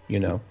history,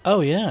 Oh,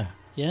 yeah.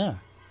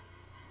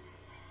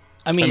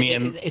 I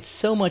mean it's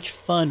so much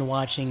fun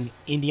watching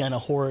Indy on a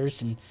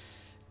horse. And,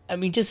 I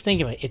mean, just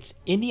think about it. It's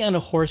Indy on a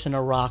horse and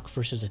a rock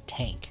versus a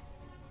tank.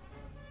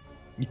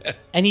 Yeah.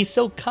 And he's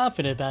so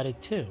confident about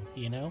it, too,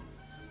 Yeah.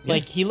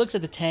 Like, he looks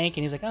at the tank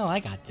and he's like, oh, I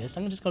got this.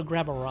 I'm just going to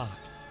grab a rock.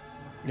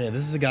 Yeah,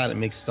 this is a guy that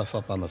makes stuff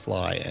up on the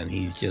fly, and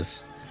he's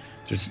just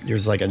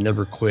there's like a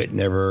never quit,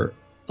 never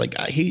like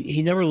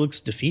he never looks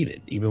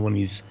defeated, even when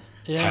he's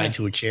tied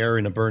to a chair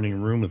in a burning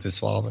room with his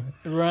father.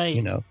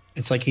 Right.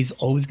 It's like he's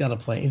always got a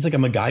plan. He's like a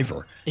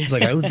MacGyver. He's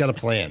like, I always got a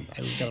plan.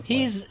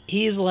 He's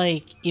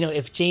like,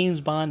 if James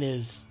Bond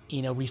is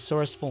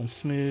resourceful and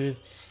smooth,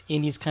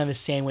 Indy's kind of the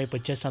same way,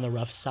 but just on the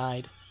rough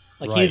side.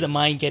 Like he doesn't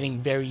mind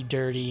getting very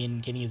dirty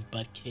and getting his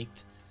butt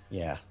kicked.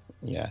 Yeah.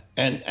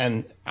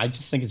 And I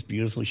just think it's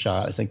beautifully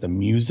shot. I think the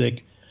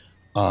music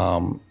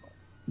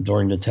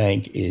during the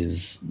tank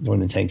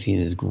scene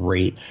is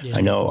great. Yeah.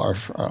 I know our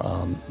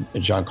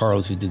John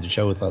Carlos, who did the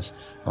show with us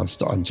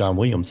on John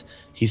Williams,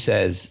 he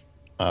says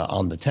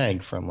on the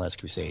tank from Last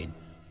Crusade,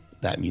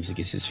 that music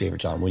is his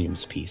favorite John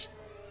Williams piece.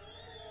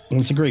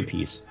 And it's a great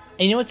piece.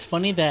 And what's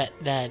funny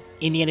that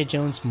Indiana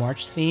Jones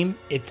March theme,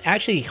 it's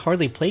actually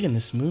hardly played in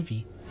this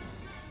movie.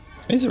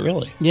 Is it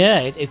really? Yeah,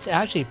 it's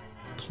actually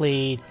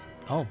played.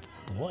 Oh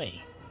boy!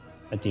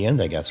 At the end,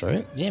 I guess,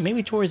 right? Yeah,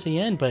 maybe towards the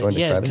end, but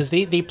yeah, because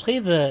they play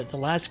the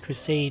Last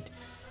Crusade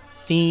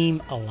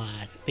theme a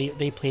lot.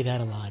 They play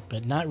that a lot,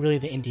 but not really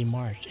the Indy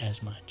March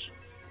as much.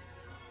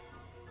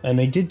 And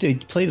they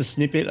play the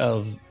snippet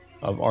of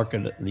the Ark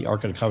of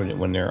the Covenant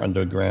when they're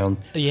underground.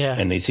 Yeah.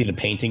 And they see the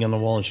painting on the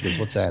wall, and she goes,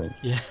 "What's that?" And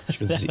yeah.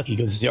 He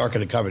goes, "It's the Ark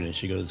of the Covenant."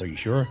 She goes, "Are you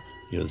sure?"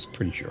 He goes,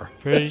 "Pretty sure."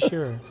 Pretty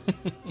sure.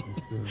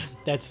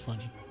 That's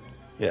funny.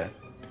 Yeah,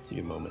 it's a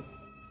good moment.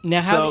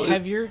 Now,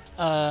 have your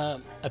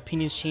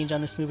opinions changed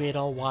on this movie at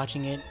all?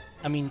 Watching it,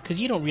 I mean, because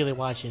you don't really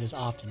watch it as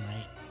often,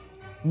 right?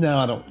 No,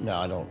 I don't. No,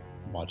 I don't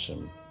watch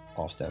them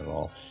often at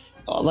all.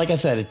 Like I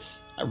said,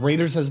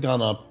 Raiders has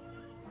gone up.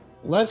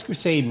 Last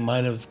Crusade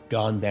might have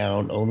gone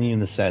down only in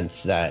the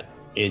sense that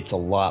it's a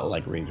lot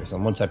like Raiders,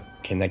 and once I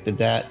connected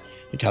that,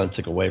 it kind of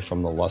took away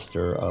from the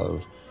luster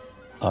of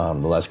the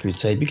Last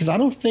Crusade, because I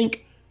don't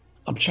think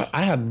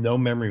I have no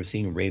memory of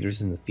seeing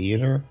Raiders in the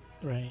theater.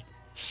 Right.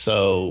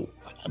 So,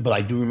 but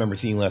I do remember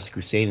seeing Last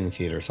Crusade in the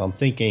theater. So I'm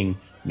thinking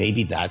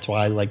maybe that's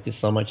why I liked it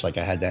so much. Like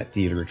I had that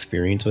theater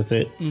experience with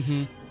it,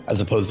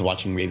 as opposed to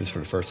watching Raiders for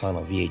the first time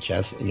on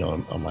VHS.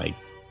 On my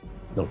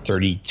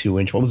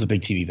 32-inch. What was the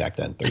big TV back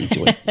then?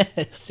 32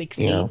 inches.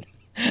 16.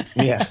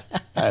 Yeah,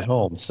 at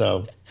home.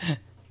 So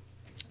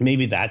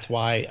maybe that's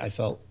why I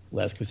felt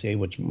Last Crusade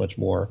much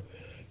more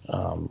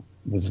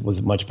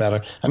was much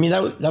better. I mean,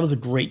 that was a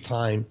great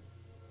time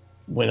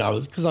when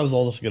because I was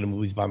old enough to go to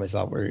movies by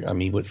myself,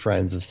 with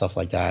friends and stuff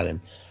like that, and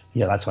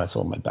that's why I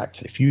saw my Back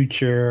to the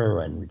Future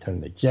and Return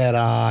of the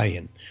Jedi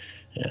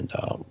and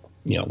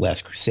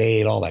Last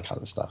Crusade, all that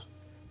kind of stuff,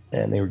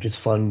 and they were just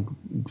fun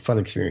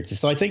experiences.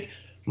 So I think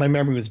my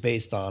memory was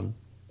based on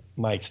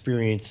my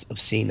experience of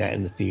seeing that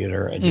in the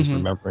theater and just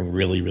remembering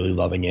really, really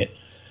loving it.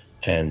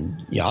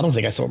 And I don't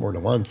think I saw it more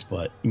than once,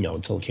 but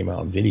until it came out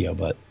on video,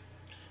 but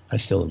I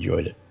still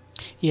enjoyed it.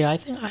 Yeah, I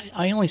think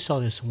I only saw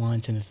this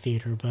once in the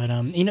theater, but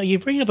you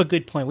bring up a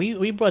good point.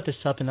 We brought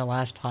this up in the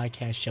last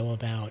podcast show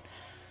about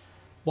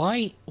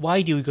why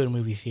do we go to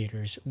movie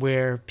theaters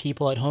where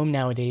people at home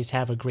nowadays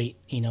have a great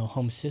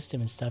home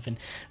system and stuff. And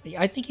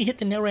I think you hit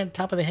the nail right on the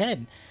top of the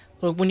head.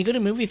 Look, when you go to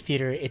a movie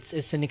theater,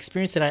 it's an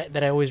experience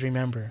that I always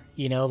remember.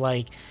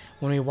 Like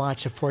when we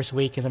watched The Force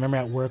Awakens, I remember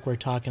at work we were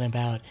talking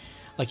about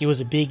like it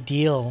was a big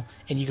deal,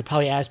 and you could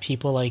probably ask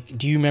people like,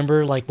 do you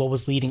remember like what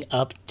was leading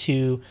up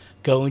to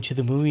going to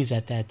the movies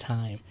at that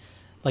time?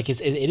 Like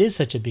it is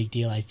such a big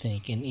deal, I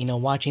think.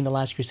 And watching The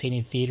Last Crusade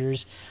in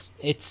theaters,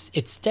 it's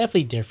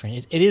definitely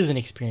different. It is an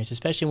experience,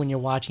 especially when you're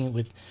watching it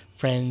with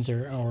friends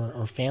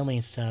or family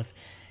and stuff.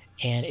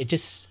 And it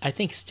just, I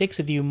think, sticks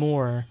with you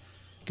more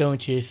going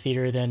to a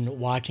theater than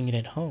watching it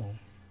at home.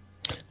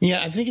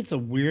 Yeah, I think it's a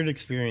weird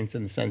experience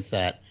in the sense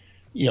that,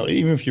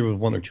 even if you're with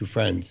one or two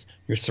friends,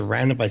 you're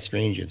surrounded by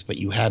strangers, but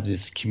you have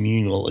this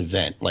communal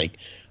event. Like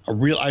I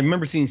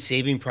remember seeing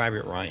Saving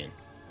Private Ryan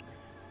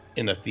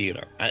in a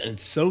theater. And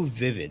it's so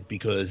vivid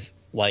because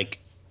like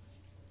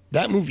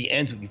that movie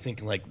ends with you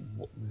thinking like,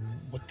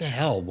 what the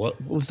hell?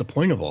 What was the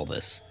point of all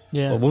this?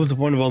 Yeah. What was the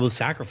point of all those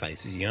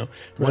sacrifices?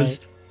 Right.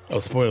 Oh,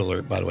 spoiler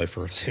alert, by the way,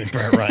 for Saving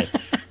Private Ryan.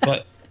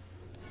 But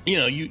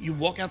you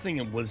walk out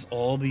thinking, was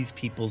all these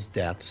people's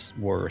deaths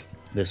worth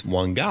this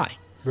one guy?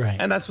 Right.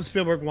 And that's what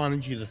Spielberg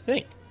wanted you to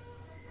think.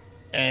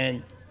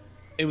 And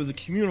it was a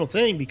communal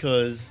thing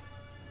because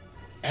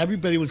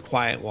everybody was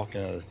quiet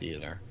walking out of the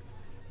theater.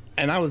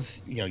 And I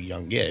was,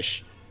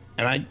 youngish.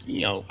 And I,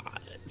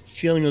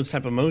 feeling those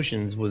type of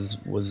emotions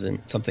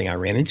wasn't something I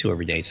ran into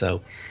every day.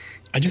 So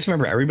I just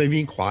remember everybody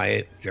being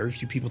quiet. Very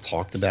few people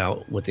talked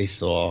about what they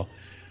saw.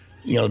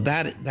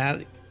 That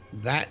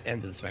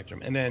end of the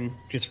spectrum. And then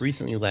just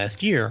recently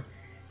last year,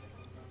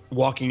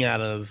 walking out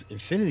of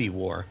Infinity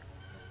War,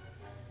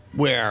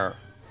 where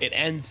it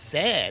ends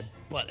sad,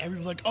 but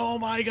everyone's like, oh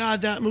my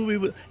God, that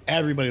movie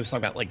everybody was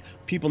talking about, like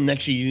people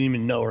next to you didn't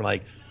even know are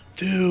like,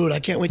 dude, I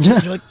can't wait.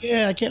 You're like,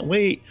 yeah, I can't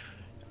wait.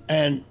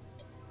 And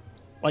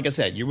like I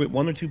said, you're with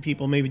one or two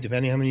people, maybe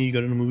depending how many you go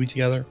to the movie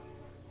together,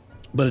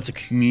 but it's a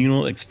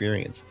communal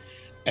experience.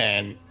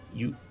 And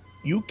you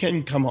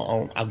can come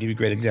home. I'll give you a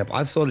great example.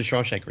 I saw The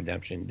Shawshank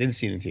Redemption, didn't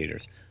see it in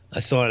theaters. I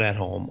saw it at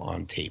home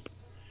on tape,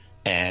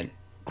 and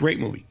great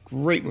movie.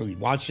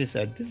 Watched it,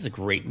 said, this is a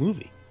great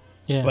movie.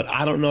 Yeah. But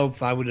I don't know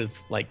if I would have,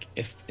 like,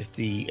 if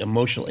the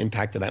emotional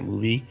impact of that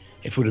movie,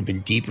 if it would have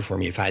been deeper for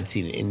me if I had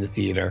seen it in the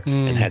theater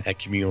and had that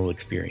communal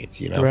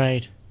experience,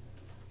 Right.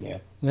 Yeah.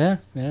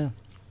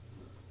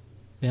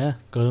 Yeah.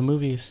 Go to the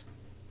movies.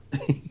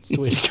 It's the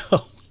way to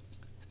go.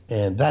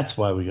 And that's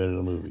why we go to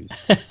the movies.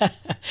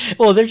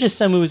 Well, there's just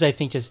some movies I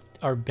think just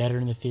are better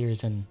in the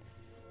theaters than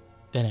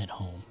at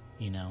home,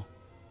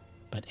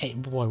 But hey,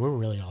 boy, we're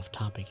really off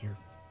topic here.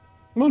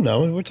 Well,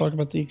 no, we're talking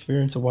about the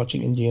experience of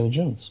watching Indiana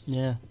Jones.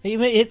 Yeah.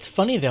 It's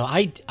funny, though.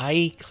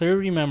 I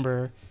clearly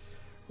remember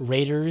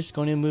Raiders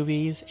going to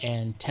movies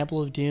and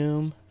Temple of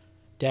Doom,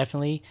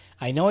 definitely.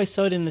 I know I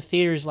saw it in the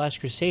theaters Last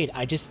Crusade.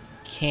 I just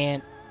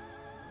can't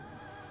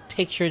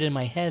picture it in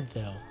my head,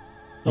 though,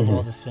 of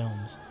all the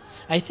films.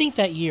 I think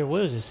that year,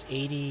 what was this,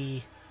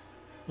 80...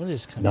 What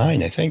is this?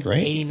 9, I think, right?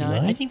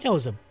 89? I think that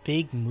was a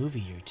big movie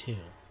year, too.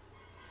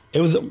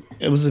 It was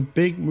a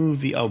big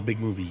movie. Oh, big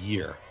movie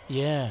year.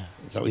 Yeah.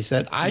 Is that what we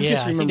said? I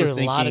think there were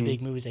a lot of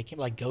big movies that came,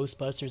 like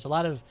Ghostbusters. A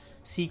lot of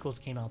sequels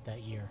came out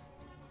that year.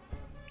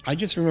 I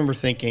just remember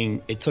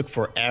thinking it took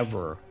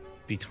forever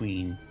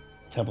between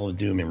Temple of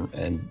Doom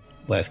and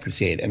Last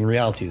Crusade. And in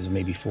reality, it was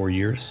maybe 4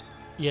 years.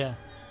 Yeah.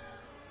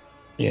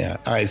 Yeah.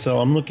 All right. So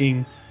I'm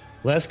looking.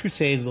 Last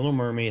Crusade, Little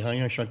Mermaid,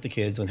 Honey, I Shrunk the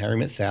Kids, When Harry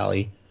Met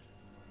Sally,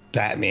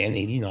 Batman,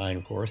 89,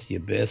 of course, The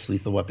Abyss,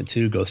 Lethal Weapon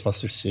 2,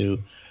 Ghostbusters 2,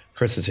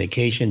 Christmas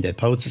Vacation, Dead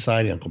Poets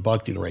Society, Uncle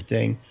Buck, Do the Right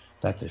Thing,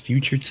 Back to the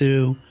Future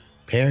 2,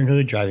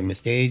 Parenthood, Driving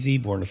Miss Daisy,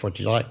 Born the 4th of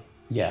July.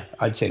 Yeah,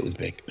 I'd say it was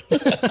big.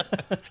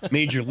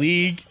 Major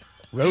League,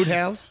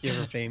 Roadhouse, the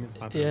ever famous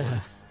popular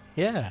one.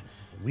 Yeah.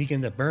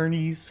 Weekend at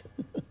Bernie's.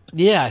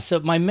 Yeah, so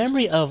my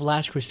memory of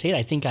Last Crusade,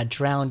 I think, got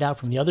drowned out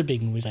from the other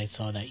big movies I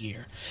saw that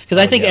year. Because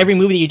I think every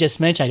movie that you just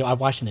mentioned, I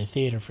watched in the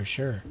theater for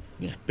sure.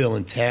 Yeah, Bill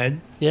and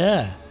Ted.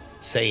 Yeah.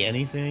 Say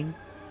Anything.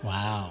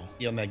 Wow.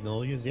 Steel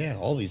Magnolias. Yeah,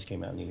 all these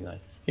came out in 89.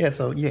 Yeah,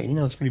 so, yeah,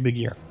 it's a pretty big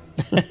year.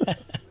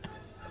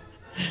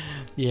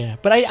 Yeah,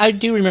 but I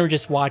do remember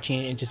just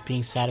watching it and just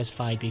being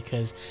satisfied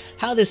because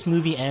how this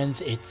movie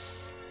ends,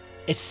 it's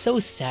so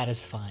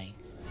satisfying,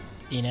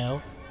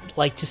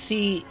 like to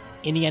see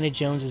Indiana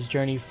Jones's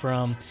journey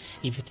from,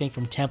 if you think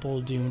from Temple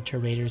of Doom to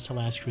Raiders to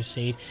Last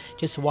Crusade,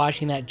 just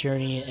watching that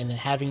journey and then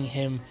having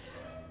him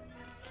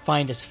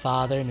find his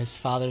father and his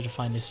father to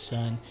find his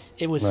son.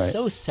 It was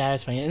so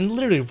satisfying, and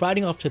literally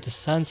riding off to the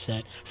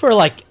sunset for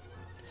like,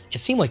 it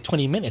seemed like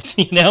 20 minutes,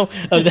 you know,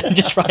 of them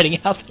just riding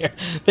out there.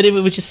 But it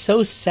was just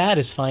so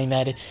satisfying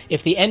that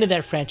if they ended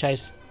that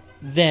franchise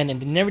then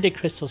and they never did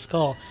Crystal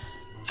Skull,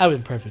 I would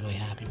have been perfectly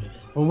happy with it.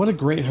 Well, what a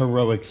great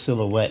heroic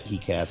silhouette he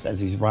cast as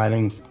he's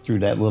riding through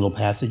that little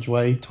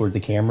passageway toward the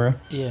camera.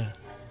 Yeah.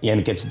 Yeah,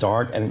 and it gets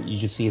dark, and you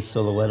just see a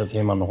silhouette of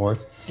him on the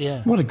horse.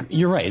 Yeah.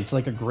 You're right. It's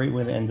like a great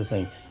way to end the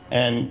thing.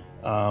 And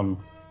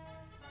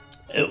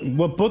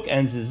what book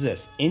ends is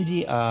this: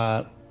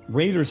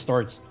 Raiders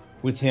starts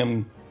with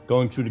him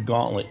going through the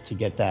gauntlet to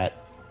get that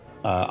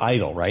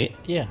idol, right?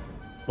 Yeah.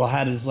 Well,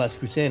 how does Last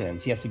Crusade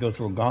end? He has to go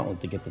through a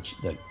gauntlet to get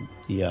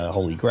the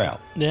Holy Grail.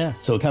 Yeah.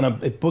 So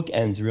it book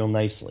ends real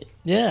nicely.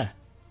 Yeah.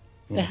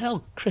 The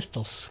hell,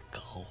 Crystal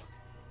Skull.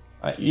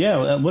 What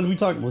did we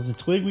talk? Was it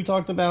Twig we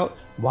talked about?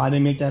 Why they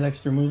make that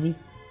extra movie?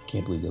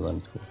 Can't believe they let him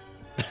score.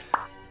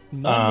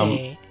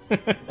 Money.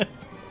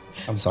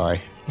 I'm sorry.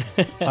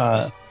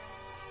 So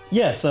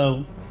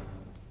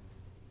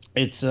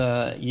it's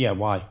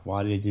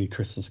why did they do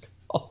Crystal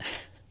Skull?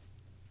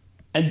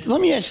 And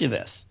let me ask you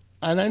this,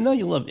 and I know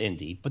you love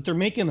Indy, but they're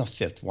making a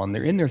fifth one.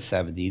 They're in their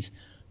 70s.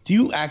 Do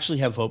you actually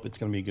have hope it's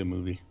going to be a good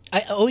movie?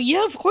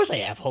 Of course I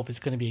have hope it's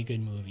going to be a good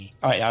movie.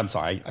 All right, I'm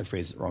sorry, I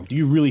phrased it wrong. Do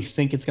you really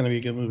think it's going to be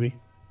a good movie?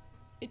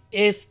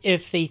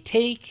 If they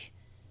take,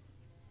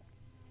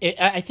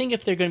 I think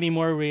if they're going to be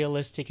more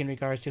realistic in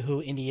regards to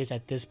who Indy is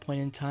at this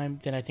point in time,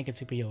 then I think it's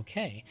going to be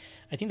okay.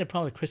 I think the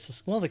problem with Crystal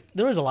Skull,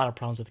 there was a lot of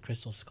problems with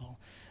Crystal Skull.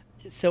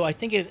 So I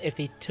think if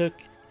they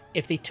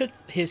took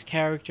his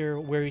character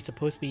where he's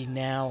supposed to be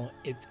now,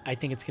 I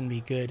think it's going to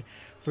be good,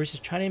 versus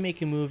trying to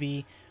make a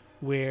movie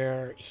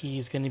where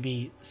he's going to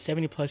be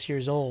 70 plus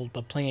years old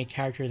but playing a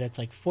character that's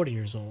like 40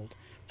 years old.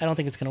 I don't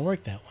think it's going to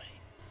work that way.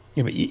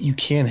 Yeah, but you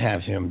can't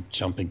have him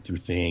jumping through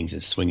things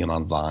and swinging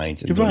on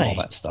vines and doing all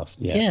that stuff.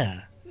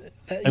 Yeah.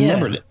 I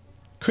remember that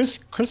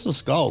Crystal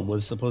Skull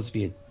was supposed to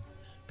be a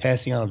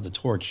passing on of the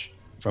torch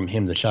from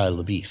him to Shia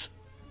LaBeouf.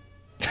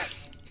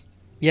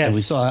 Yes. And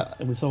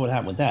we saw what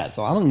happened with that.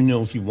 So I don't even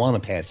know if you want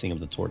a passing of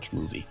the torch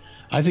movie.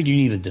 I think you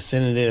need a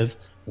definitive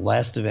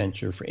last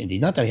adventure for Indy.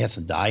 Not that he has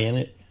to die in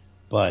it,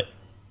 but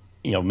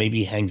maybe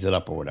he hangs it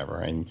up or whatever.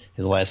 And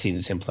his last scene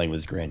is him playing with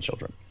his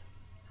grandchildren.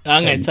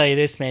 I'm going to tell you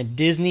this, man.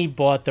 Disney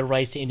bought the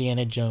rights to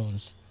Indiana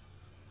Jones.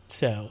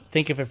 So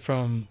think of it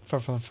from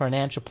a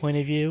financial point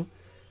of view.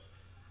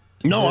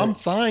 No, I'm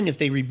fine if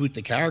they reboot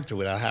the character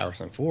without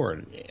Harrison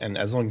Ford, and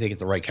as long as they get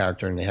the right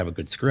character and they have a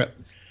good script.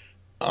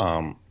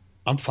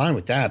 I'm fine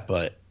with that,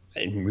 but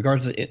in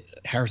regards to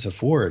Harrison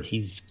Ford,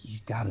 he's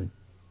got it.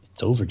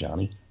 It's over,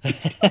 Johnny.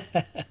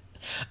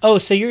 Oh,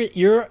 so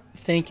you're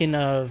thinking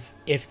of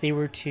if they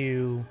were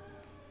to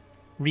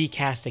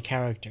recast a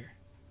character,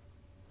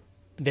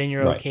 then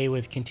you're okay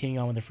with continuing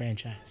on with the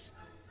franchise.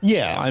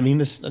 Yeah, I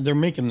mean, they're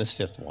making this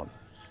fifth one,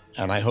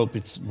 and I hope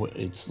it's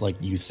like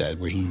you said,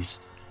 where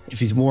if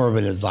he's more of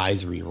an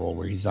advisory role,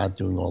 where he's not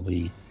doing all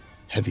the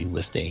heavy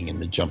lifting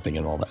and the jumping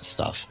and all that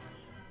stuff.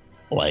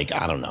 Like,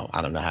 I don't know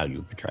how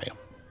you portray him,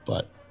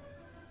 but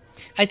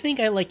I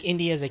think I like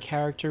Indy as a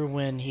character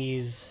when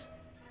he's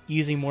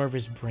using more of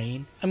his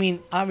brain. I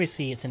mean,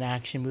 obviously it's an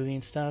action movie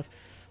and stuff,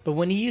 but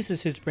when he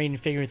uses his brain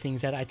and figuring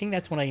things out, I think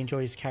that's when I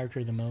enjoy his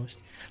character the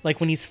most. Like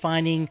when he's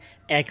finding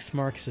X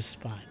marks the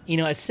spot.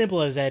 As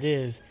simple as that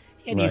is,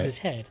 he had to use his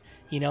head.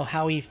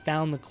 How he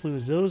found the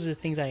clues. Those are the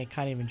things I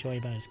kind of enjoy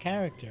about his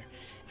character.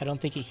 I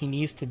don't think he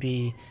needs to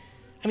be...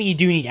 I mean, you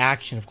do need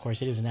action, of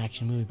course. It is an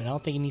action movie, but I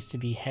don't think it needs to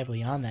be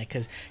heavily on that,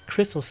 because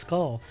Crystal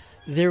Skull,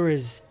 there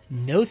was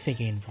no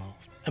thinking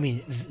involved. I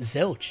mean,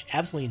 zilch,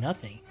 absolutely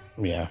nothing.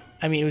 Yeah.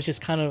 I mean, it was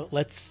just kind of,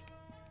 let's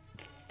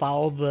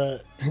follow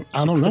the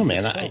I don't know,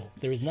 man.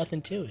 There was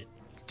nothing to it.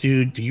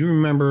 Dude, do you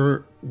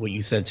remember what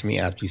you said to me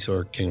after you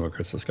saw Kingdom of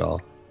Crystal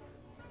Skull?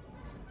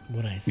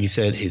 What I said? You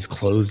said his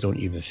clothes don't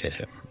even fit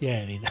him.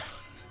 Yeah, they don't.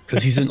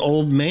 Because he's an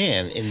old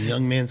man in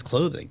young man's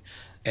clothing.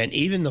 And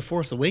even The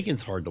Force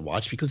Awakens hard to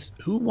watch, because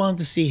who wanted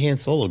to see Han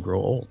Solo grow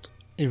old?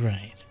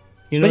 Right.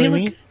 You know what I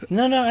mean?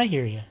 No, I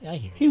hear you.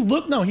 He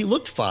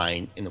looked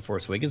fine in The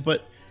Force Awakens,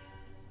 but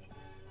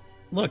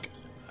look,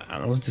 I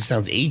don't know if this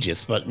sounds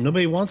ageist, but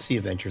nobody wants the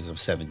adventures of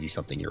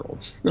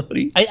 70-something-year-olds.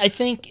 Nobody. I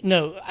think,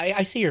 no,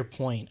 I see your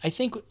point. I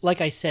think, like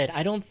I said,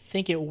 I don't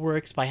think it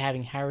works by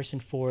having Harrison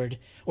Ford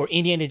or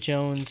Indiana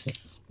Jones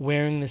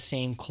wearing the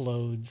same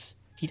clothes.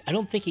 I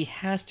don't think he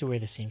has to wear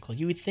the same clothes.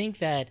 You would think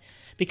that,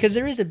 because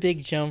there is a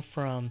big jump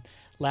from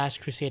Last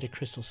Crusade to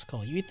Crystal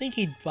Skull, you would think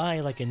he'd buy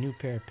like a new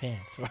pair of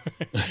pants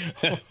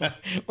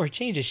or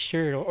change his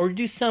shirt or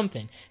do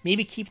something.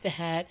 Maybe keep the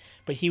hat,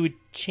 but he would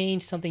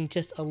change something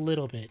just a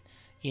little bit,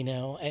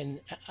 and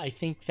I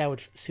think that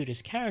would suit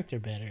his character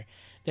better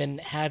than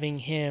having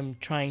him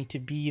trying to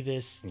be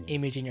this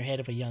image in your head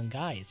of a young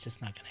guy. It's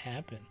just not going to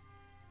happen.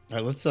 All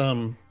right,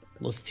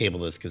 let's table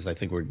this because I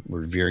think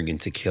we're veering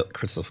into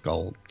Crystal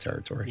Skull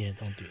territory. Yeah,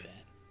 don't do that.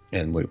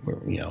 And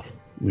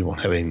we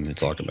won't have anything to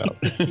talk about.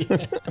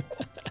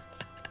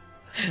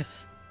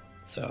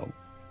 So,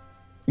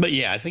 but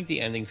yeah, I think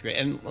the ending's great,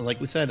 and like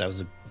we said, that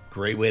was a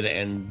great way to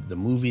end the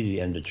movie,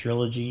 the end of the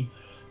trilogy.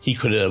 He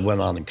could have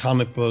went on in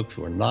comic books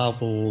or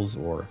novels,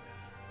 or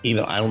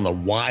even I don't know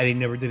why they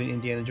never did an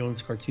Indiana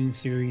Jones cartoon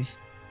series.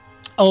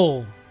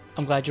 Oh,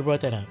 I'm glad you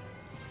brought that up.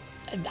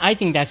 I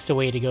think that's the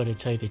way to go, to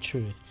tell you the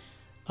truth.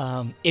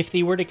 If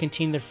they were to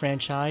continue the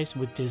franchise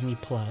with Disney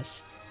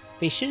Plus,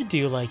 they should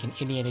do like an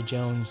Indiana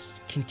Jones,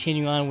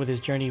 continue on with his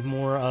journey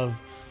more of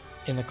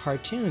in the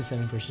cartoons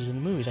than versus in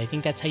the movies. I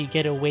think that's how you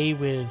get away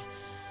with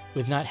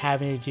not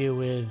having to deal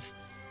with,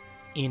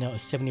 a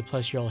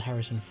 70-plus-year-old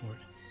Harrison Ford.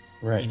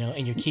 Right.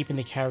 And you're keeping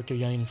the character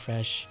young and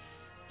fresh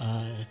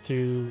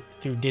through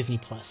Disney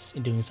Plus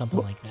and doing something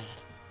like that.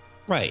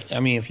 Right. I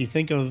mean, if you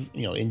think of,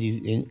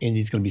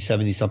 Indy's going to be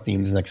 70-something in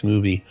his next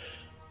movie,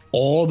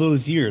 all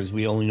those years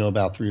we only know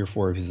about 3 or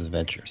 4 of his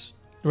adventures.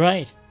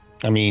 Right.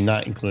 I mean,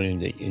 not including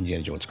the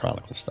Indiana Jones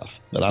Chronicles stuff,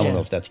 but I don't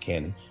know if that's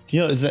canon.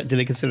 Do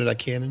they consider that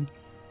canon?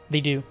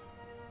 They do.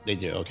 They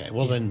do. Okay.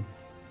 Well, then,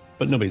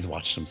 but nobody's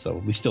watched them, so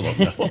we still don't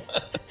know.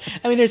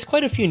 I mean, there's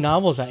quite a few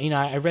novels that,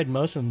 I read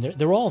most of them.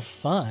 They're all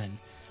fun,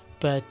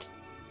 but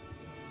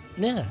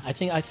yeah, I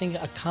think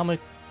a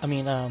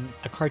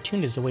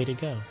cartoon is the way to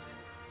go.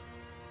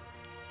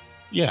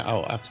 Yeah.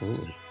 Oh,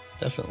 absolutely.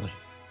 Definitely.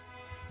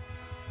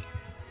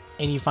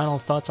 Any final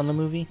thoughts on the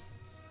movie?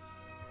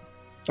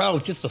 Oh,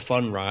 just a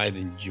fun ride.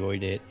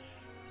 Enjoyed it.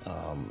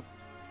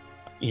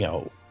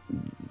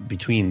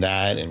 Between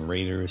that and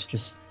Raiders,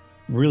 just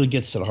really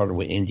gets to the heart of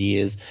what Indy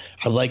is.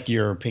 I like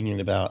your opinion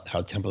about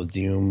how Temple of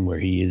Doom, where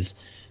he is.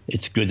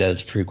 It's good that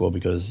it's a prequel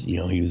because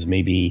he was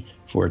maybe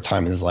for a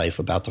time in his life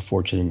about the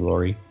fortune and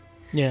glory.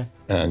 Yeah.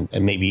 And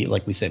maybe,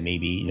 like we said,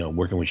 maybe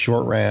working with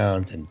Short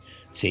Round and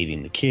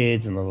saving the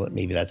kids, and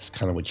maybe that's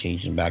kind of what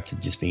changed him back to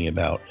just being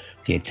about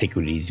the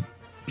antiquities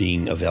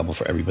being available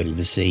for everybody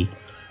to see.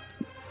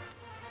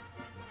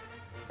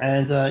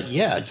 And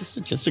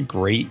just a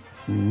great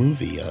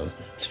movie.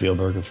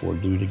 Spielberg and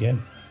Ford do it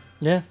again.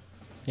 Yeah.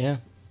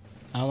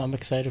 I'm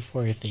excited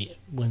for it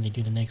when they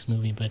do the next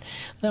movie. But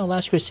no,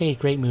 Last Crusade,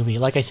 great movie.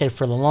 Like I said,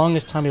 for the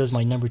longest time, it was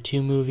my number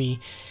 2 movie.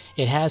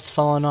 It has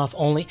fallen off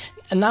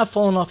not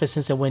fallen off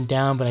since it went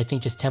down, but I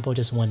think tempo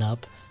just went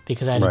up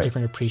because I had a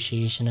different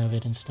appreciation of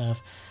it and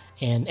stuff.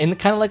 And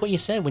kind of like what you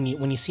said, when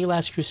you see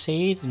Last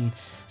Crusade and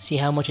see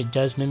how much it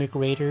does mimic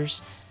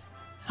Raiders.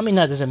 I mean,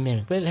 not doesn't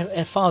mimic, but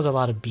it follows a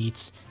lot of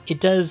beats. It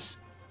does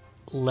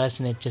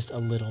lessen it just a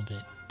little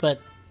bit, but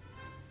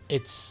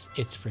it's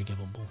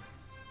forgivable.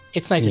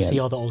 It's nice to see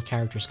all the old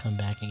characters come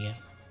back again.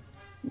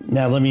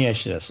 Now, let me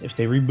ask you this. If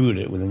they reboot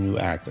it with a new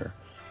actor,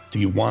 do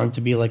you want it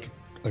to be like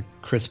a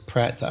Chris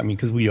Pratt? I mean,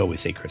 because we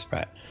always say Chris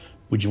Pratt.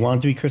 Would you want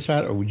it to be Chris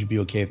Pratt, or would you be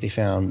okay if they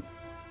found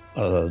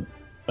an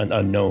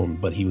unknown,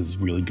 but he was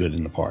really good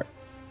in the part?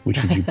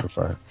 Which would you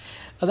prefer?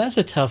 Well, that's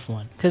a tough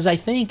one, because I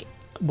think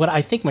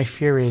my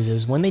fear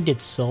is when they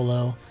did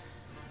Solo,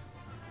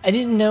 I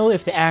didn't know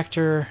if the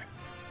actor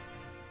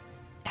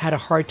had a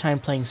hard time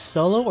playing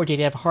Solo or did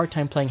he have a hard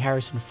time playing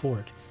Harrison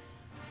Ford.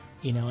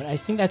 And I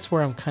think that's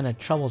where I'm kind of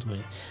troubled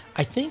with.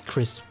 I think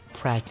Chris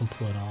Pratt can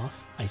pull it off,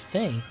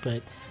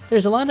 but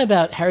there's a lot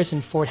about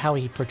Harrison Ford, how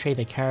he portrayed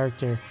the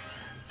character,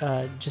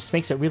 just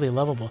makes it really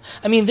lovable.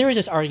 I mean, there is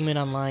this argument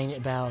online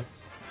about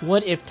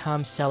what if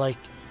Tom Selleck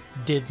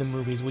did the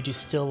movies, would you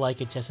still like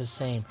it just the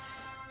same?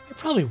 I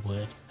probably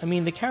would. I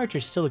mean, the character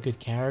is still a good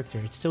character.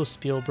 It's still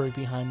Spielberg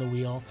behind the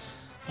wheel,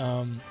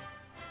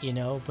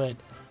 but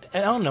I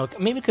don't know.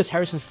 Maybe because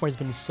Harrison Ford's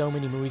been in so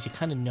many movies, you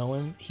kind of know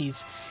him.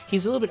 He's a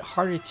little bit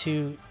harder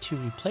to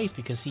replace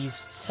because he's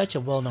such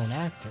a well-known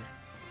actor.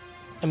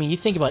 I mean, you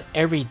think about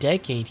every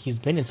decade, he's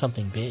been in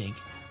something big.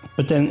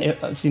 But then,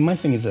 my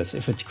thing is this.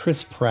 If it's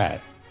Chris Pratt,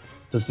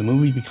 does the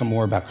movie become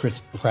more about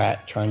Chris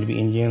Pratt trying to be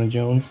Indiana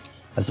Jones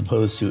as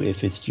opposed to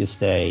if it's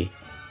just a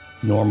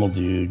normal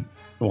dude,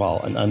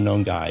 an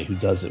unknown guy who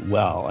does it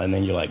well, and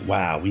then you're like,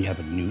 wow, we have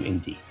a new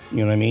Indy. You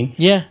know what I mean?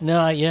 Yeah,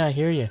 no, I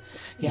hear you.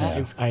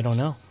 Yeah. I don't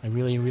know. I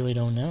really, really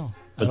don't know.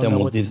 But then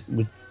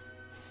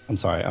I'm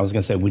sorry, I was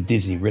going to say, would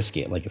Disney risk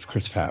it? Like if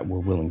Chris Pratt were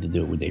willing to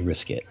do it, would they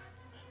risk it?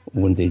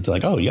 Wouldn't they be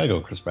like, oh, you got to go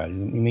with Chris Pratt. He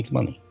makes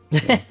money.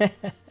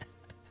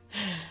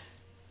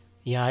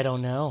 Yeah, I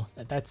don't know.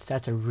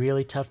 That's a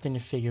really tough thing to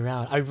figure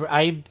out.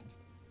 I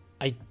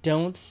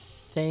don't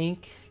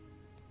think...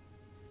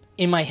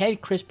 In my head,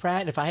 Chris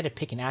Pratt, if I had to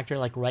pick an actor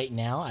like right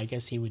now, I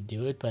guess he would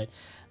do it, but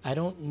I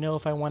don't know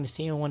if I want to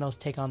see anyone else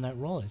take on that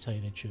role, to tell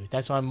you the truth.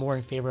 That's why I'm more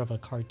in favor of a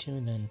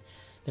cartoon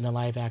than a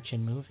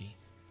live-action movie.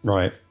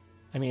 Right.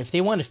 I mean, if they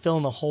want to fill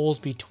in the holes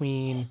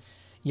between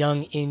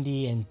young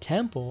Indy and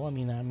Temple, I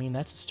mean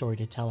that's a story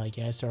to tell, I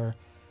guess, or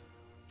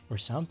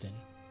something.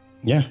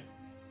 Yeah.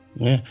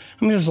 I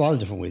mean, there's a lot of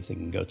different ways they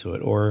can go to it,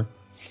 or...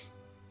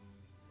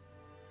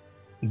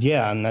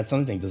 Yeah, and that's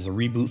another thing. Does a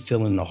reboot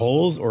fill in the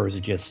holes, or is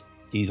it just...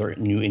 These are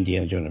new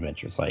Indiana Jones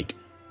adventures, like...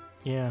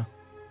 Yeah.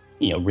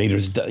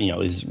 Raiders,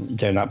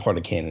 they're not part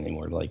of canon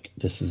anymore. Like,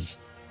 this is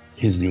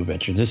his new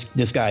adventure.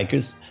 This guy,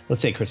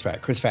 let's say Chris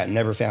Pratt. Chris Pratt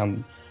never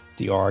found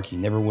the Ark. He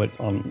never went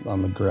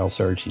on the Grail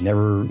search. He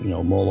never,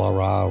 Mola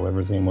Ra, whatever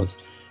his name was.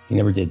 He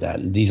never did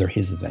that. These are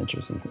his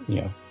adventures. And,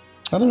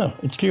 I don't know.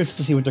 It's curious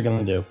to see what they're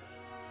going to do.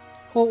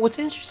 Well, what's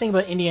interesting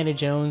about Indiana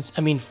Jones,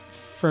 I mean,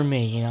 for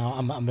me,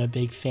 I'm a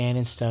big fan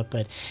and stuff,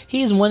 but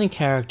he's one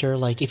character.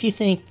 Like, if you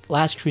think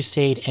Last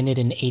Crusade ended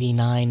in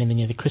 '89 and then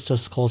you had the Crystal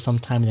Skull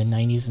sometime in the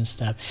 '90s and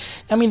stuff,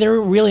 I mean, there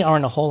really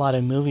aren't a whole lot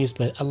of movies,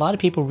 but a lot of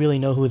people really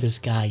know who this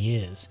guy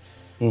is.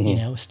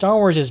 Mm-hmm. Star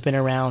Wars has been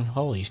around,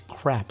 holy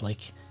crap,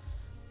 like,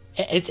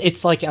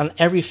 it's like on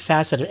every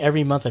facet of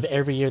every month of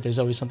every year, there's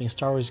always something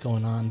Star Wars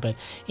going on. But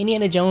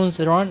Indiana Jones,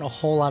 there aren't a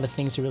whole lot of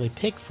things to really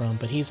pick from,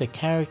 but he's a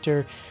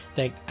character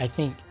that I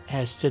think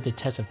has stood the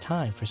test of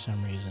time for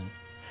some reason.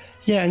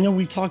 Yeah, I know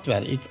we talked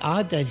about it. It's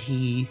odd that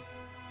the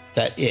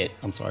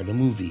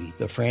movie,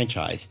 the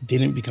franchise,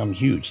 didn't become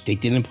huge. They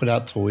didn't put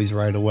out toys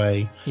right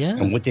away. Yeah.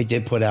 And what they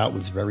did put out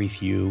was very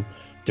few.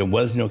 There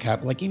was no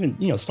like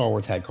even, Star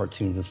Wars had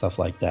cartoons and stuff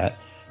like that.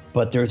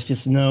 But there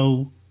was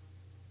no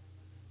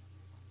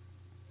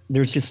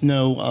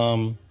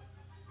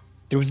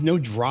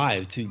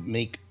drive to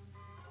make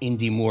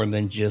Indy more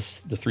than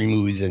just the 3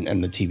 movies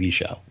and the TV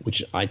show,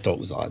 which I thought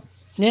was odd.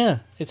 Yeah,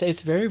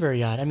 it's very,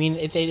 very odd. I mean,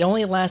 it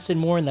only lasted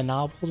more in the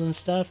novels and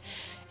stuff,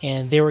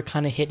 and they were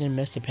kind of hit and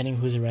miss depending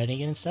who's writing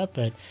it and stuff,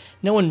 but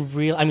no one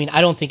really, I mean, I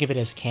don't think of it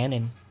as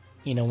canon,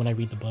 when I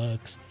read the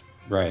books.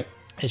 Right.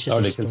 It's just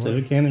Are they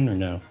considered canon or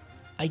no?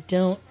 I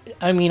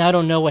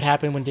don't know what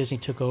happened when Disney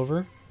took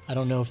over. I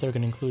don't know if they're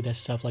going to include that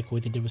stuff like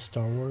what they did with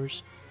Star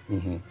Wars.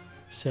 Mm-hmm.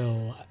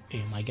 So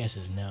my guess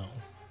is no.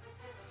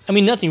 I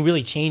mean, nothing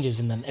really changes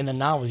in the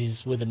novels.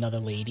 He's with another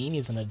lady and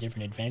he's on a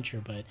different adventure,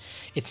 but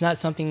it's not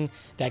something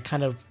that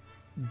kind of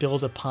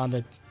build upon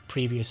the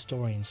previous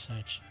story and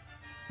such.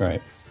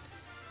 Right.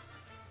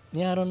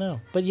 Yeah, I don't know,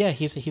 but yeah,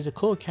 he's a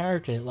cool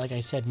character. Like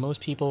I said,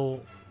 most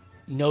people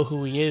know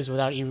who he is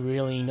without even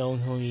really knowing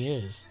who he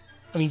is.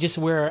 I mean, just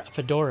wear a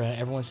fedora,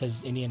 everyone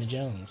says Indiana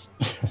Jones.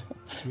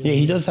 Really yeah,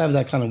 he does have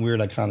that kind of weird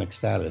iconic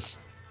status.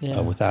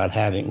 Yeah.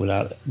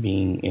 Without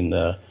being in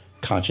the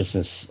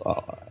consciousness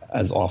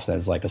as often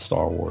as like a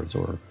Star Wars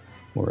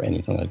or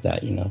anything like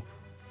that,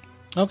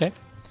 Okay.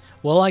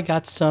 Well, I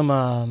got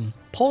some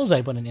polls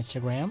I put on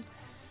Instagram.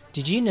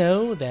 Did you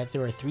know that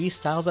there are 3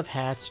 styles of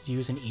hats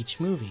used in each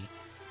movie?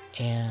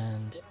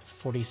 And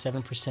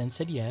 47%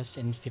 said yes,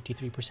 and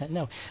 53%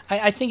 no.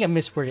 I think I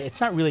misworded it. It's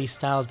not really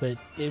styles, but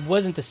it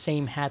wasn't the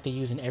same hat they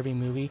use in every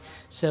movie.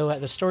 So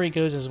the story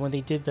goes is when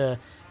they did the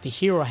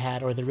hero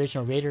hat or the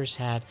original Raiders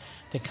hat,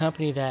 the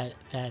company that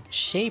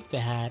shaped the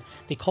hat,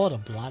 they call it a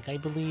block, I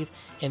believe,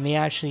 and they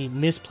actually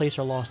misplaced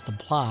or lost the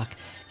block.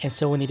 And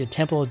so when they did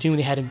Temple of Doom,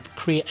 they had to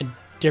create a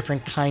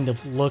different kind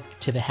of look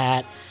to the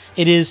hat.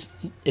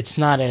 It's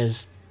not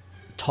as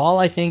tall,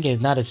 I think.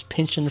 It's not as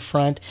pinched in the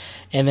front.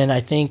 And then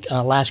I think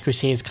Last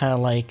Crusade is kind of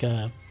like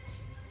a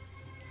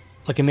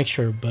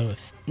mixture of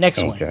both.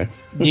 Next one.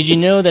 Did you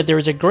know that there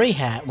is a gray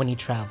hat when he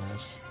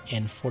travels?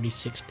 And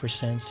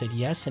 46% said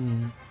yes,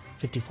 and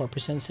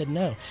 54% said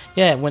no.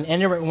 Yeah,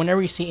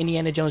 whenever you see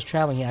Indiana Jones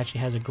traveling, he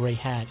actually has a gray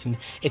hat. And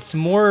it's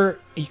more,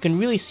 you can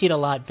really see it a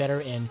lot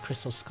better in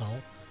Crystal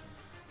Skull.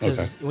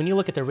 Because when you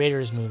look at the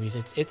Raiders movies,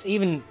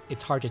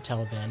 it's hard to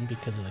tell then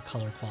because of the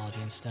color quality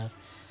and stuff.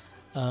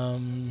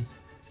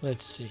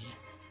 Let's see.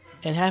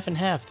 And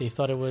half, they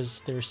thought it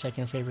was their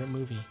second favorite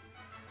movie.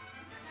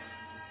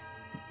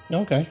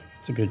 Okay,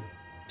 it's a good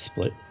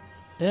split.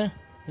 Yeah,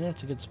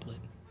 it's a good split.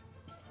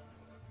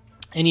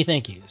 Any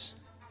thank yous?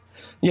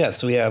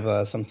 Yes, we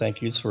have some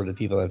thank yous for the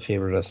people that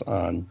favored us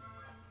on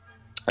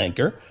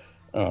Anchor.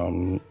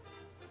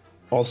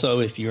 Also,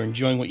 if you're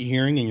enjoying what you're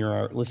hearing and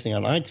you're listening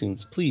on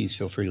iTunes, please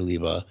feel free to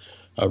leave a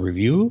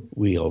review.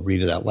 We'll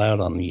read it out loud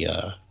on the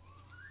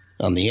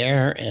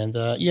air.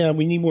 And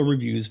we need more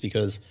reviews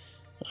because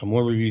the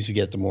more reviews we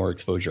get, the more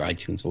exposure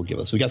iTunes will give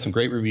us. We got some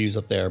great reviews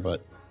up there,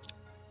 but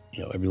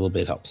every little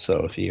bit helps.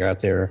 So if you're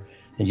out there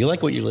and you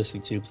like what you're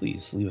listening to,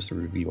 please leave us a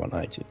review on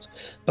iTunes.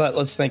 But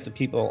let's thank the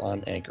people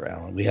on Anchor,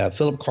 Alan. We have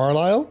Philip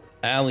Carlisle,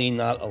 Ali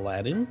Not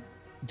Aladdin,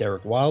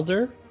 Derek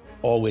Wilder,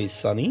 Always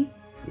Sunny,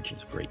 which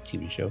is a great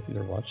TV show if you've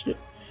ever watched it,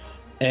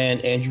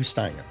 and Andrew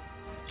Steiner.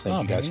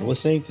 Thank you guys for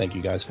listening. Thank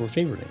you guys for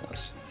favoriting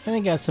us. And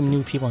we got some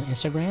new people on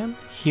Instagram.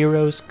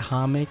 Heroes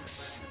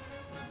Comics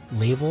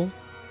Label.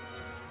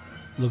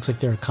 Looks like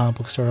they're a comic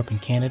book store up in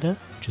Canada,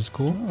 which is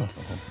cool. Oh,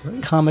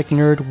 great. Comic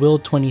Nerd Will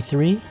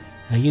 23.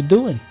 How you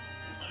doing?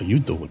 How you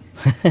doing?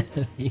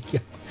 There you go.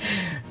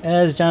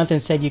 As Jonathan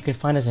said, you can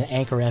find us at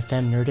Anchor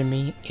FM, Nerd and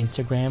Me,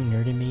 Instagram,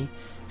 Nerd and Me,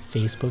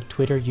 Facebook,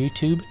 Twitter,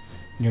 YouTube,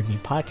 Nerd and Me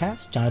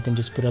Podcast. Jonathan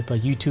just put up a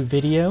YouTube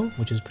video,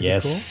 which is pretty cool.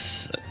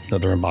 Yes,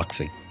 another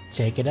unboxing.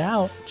 Check it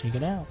out.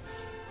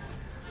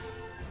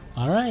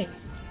 All right.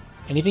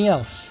 Anything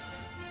else?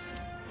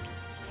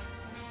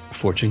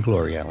 Fortune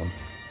glory, Alan.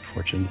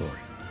 Fortune glory.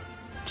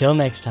 Till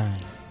next time.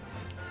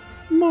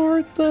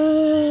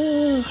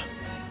 Martha.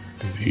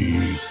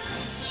 Peace.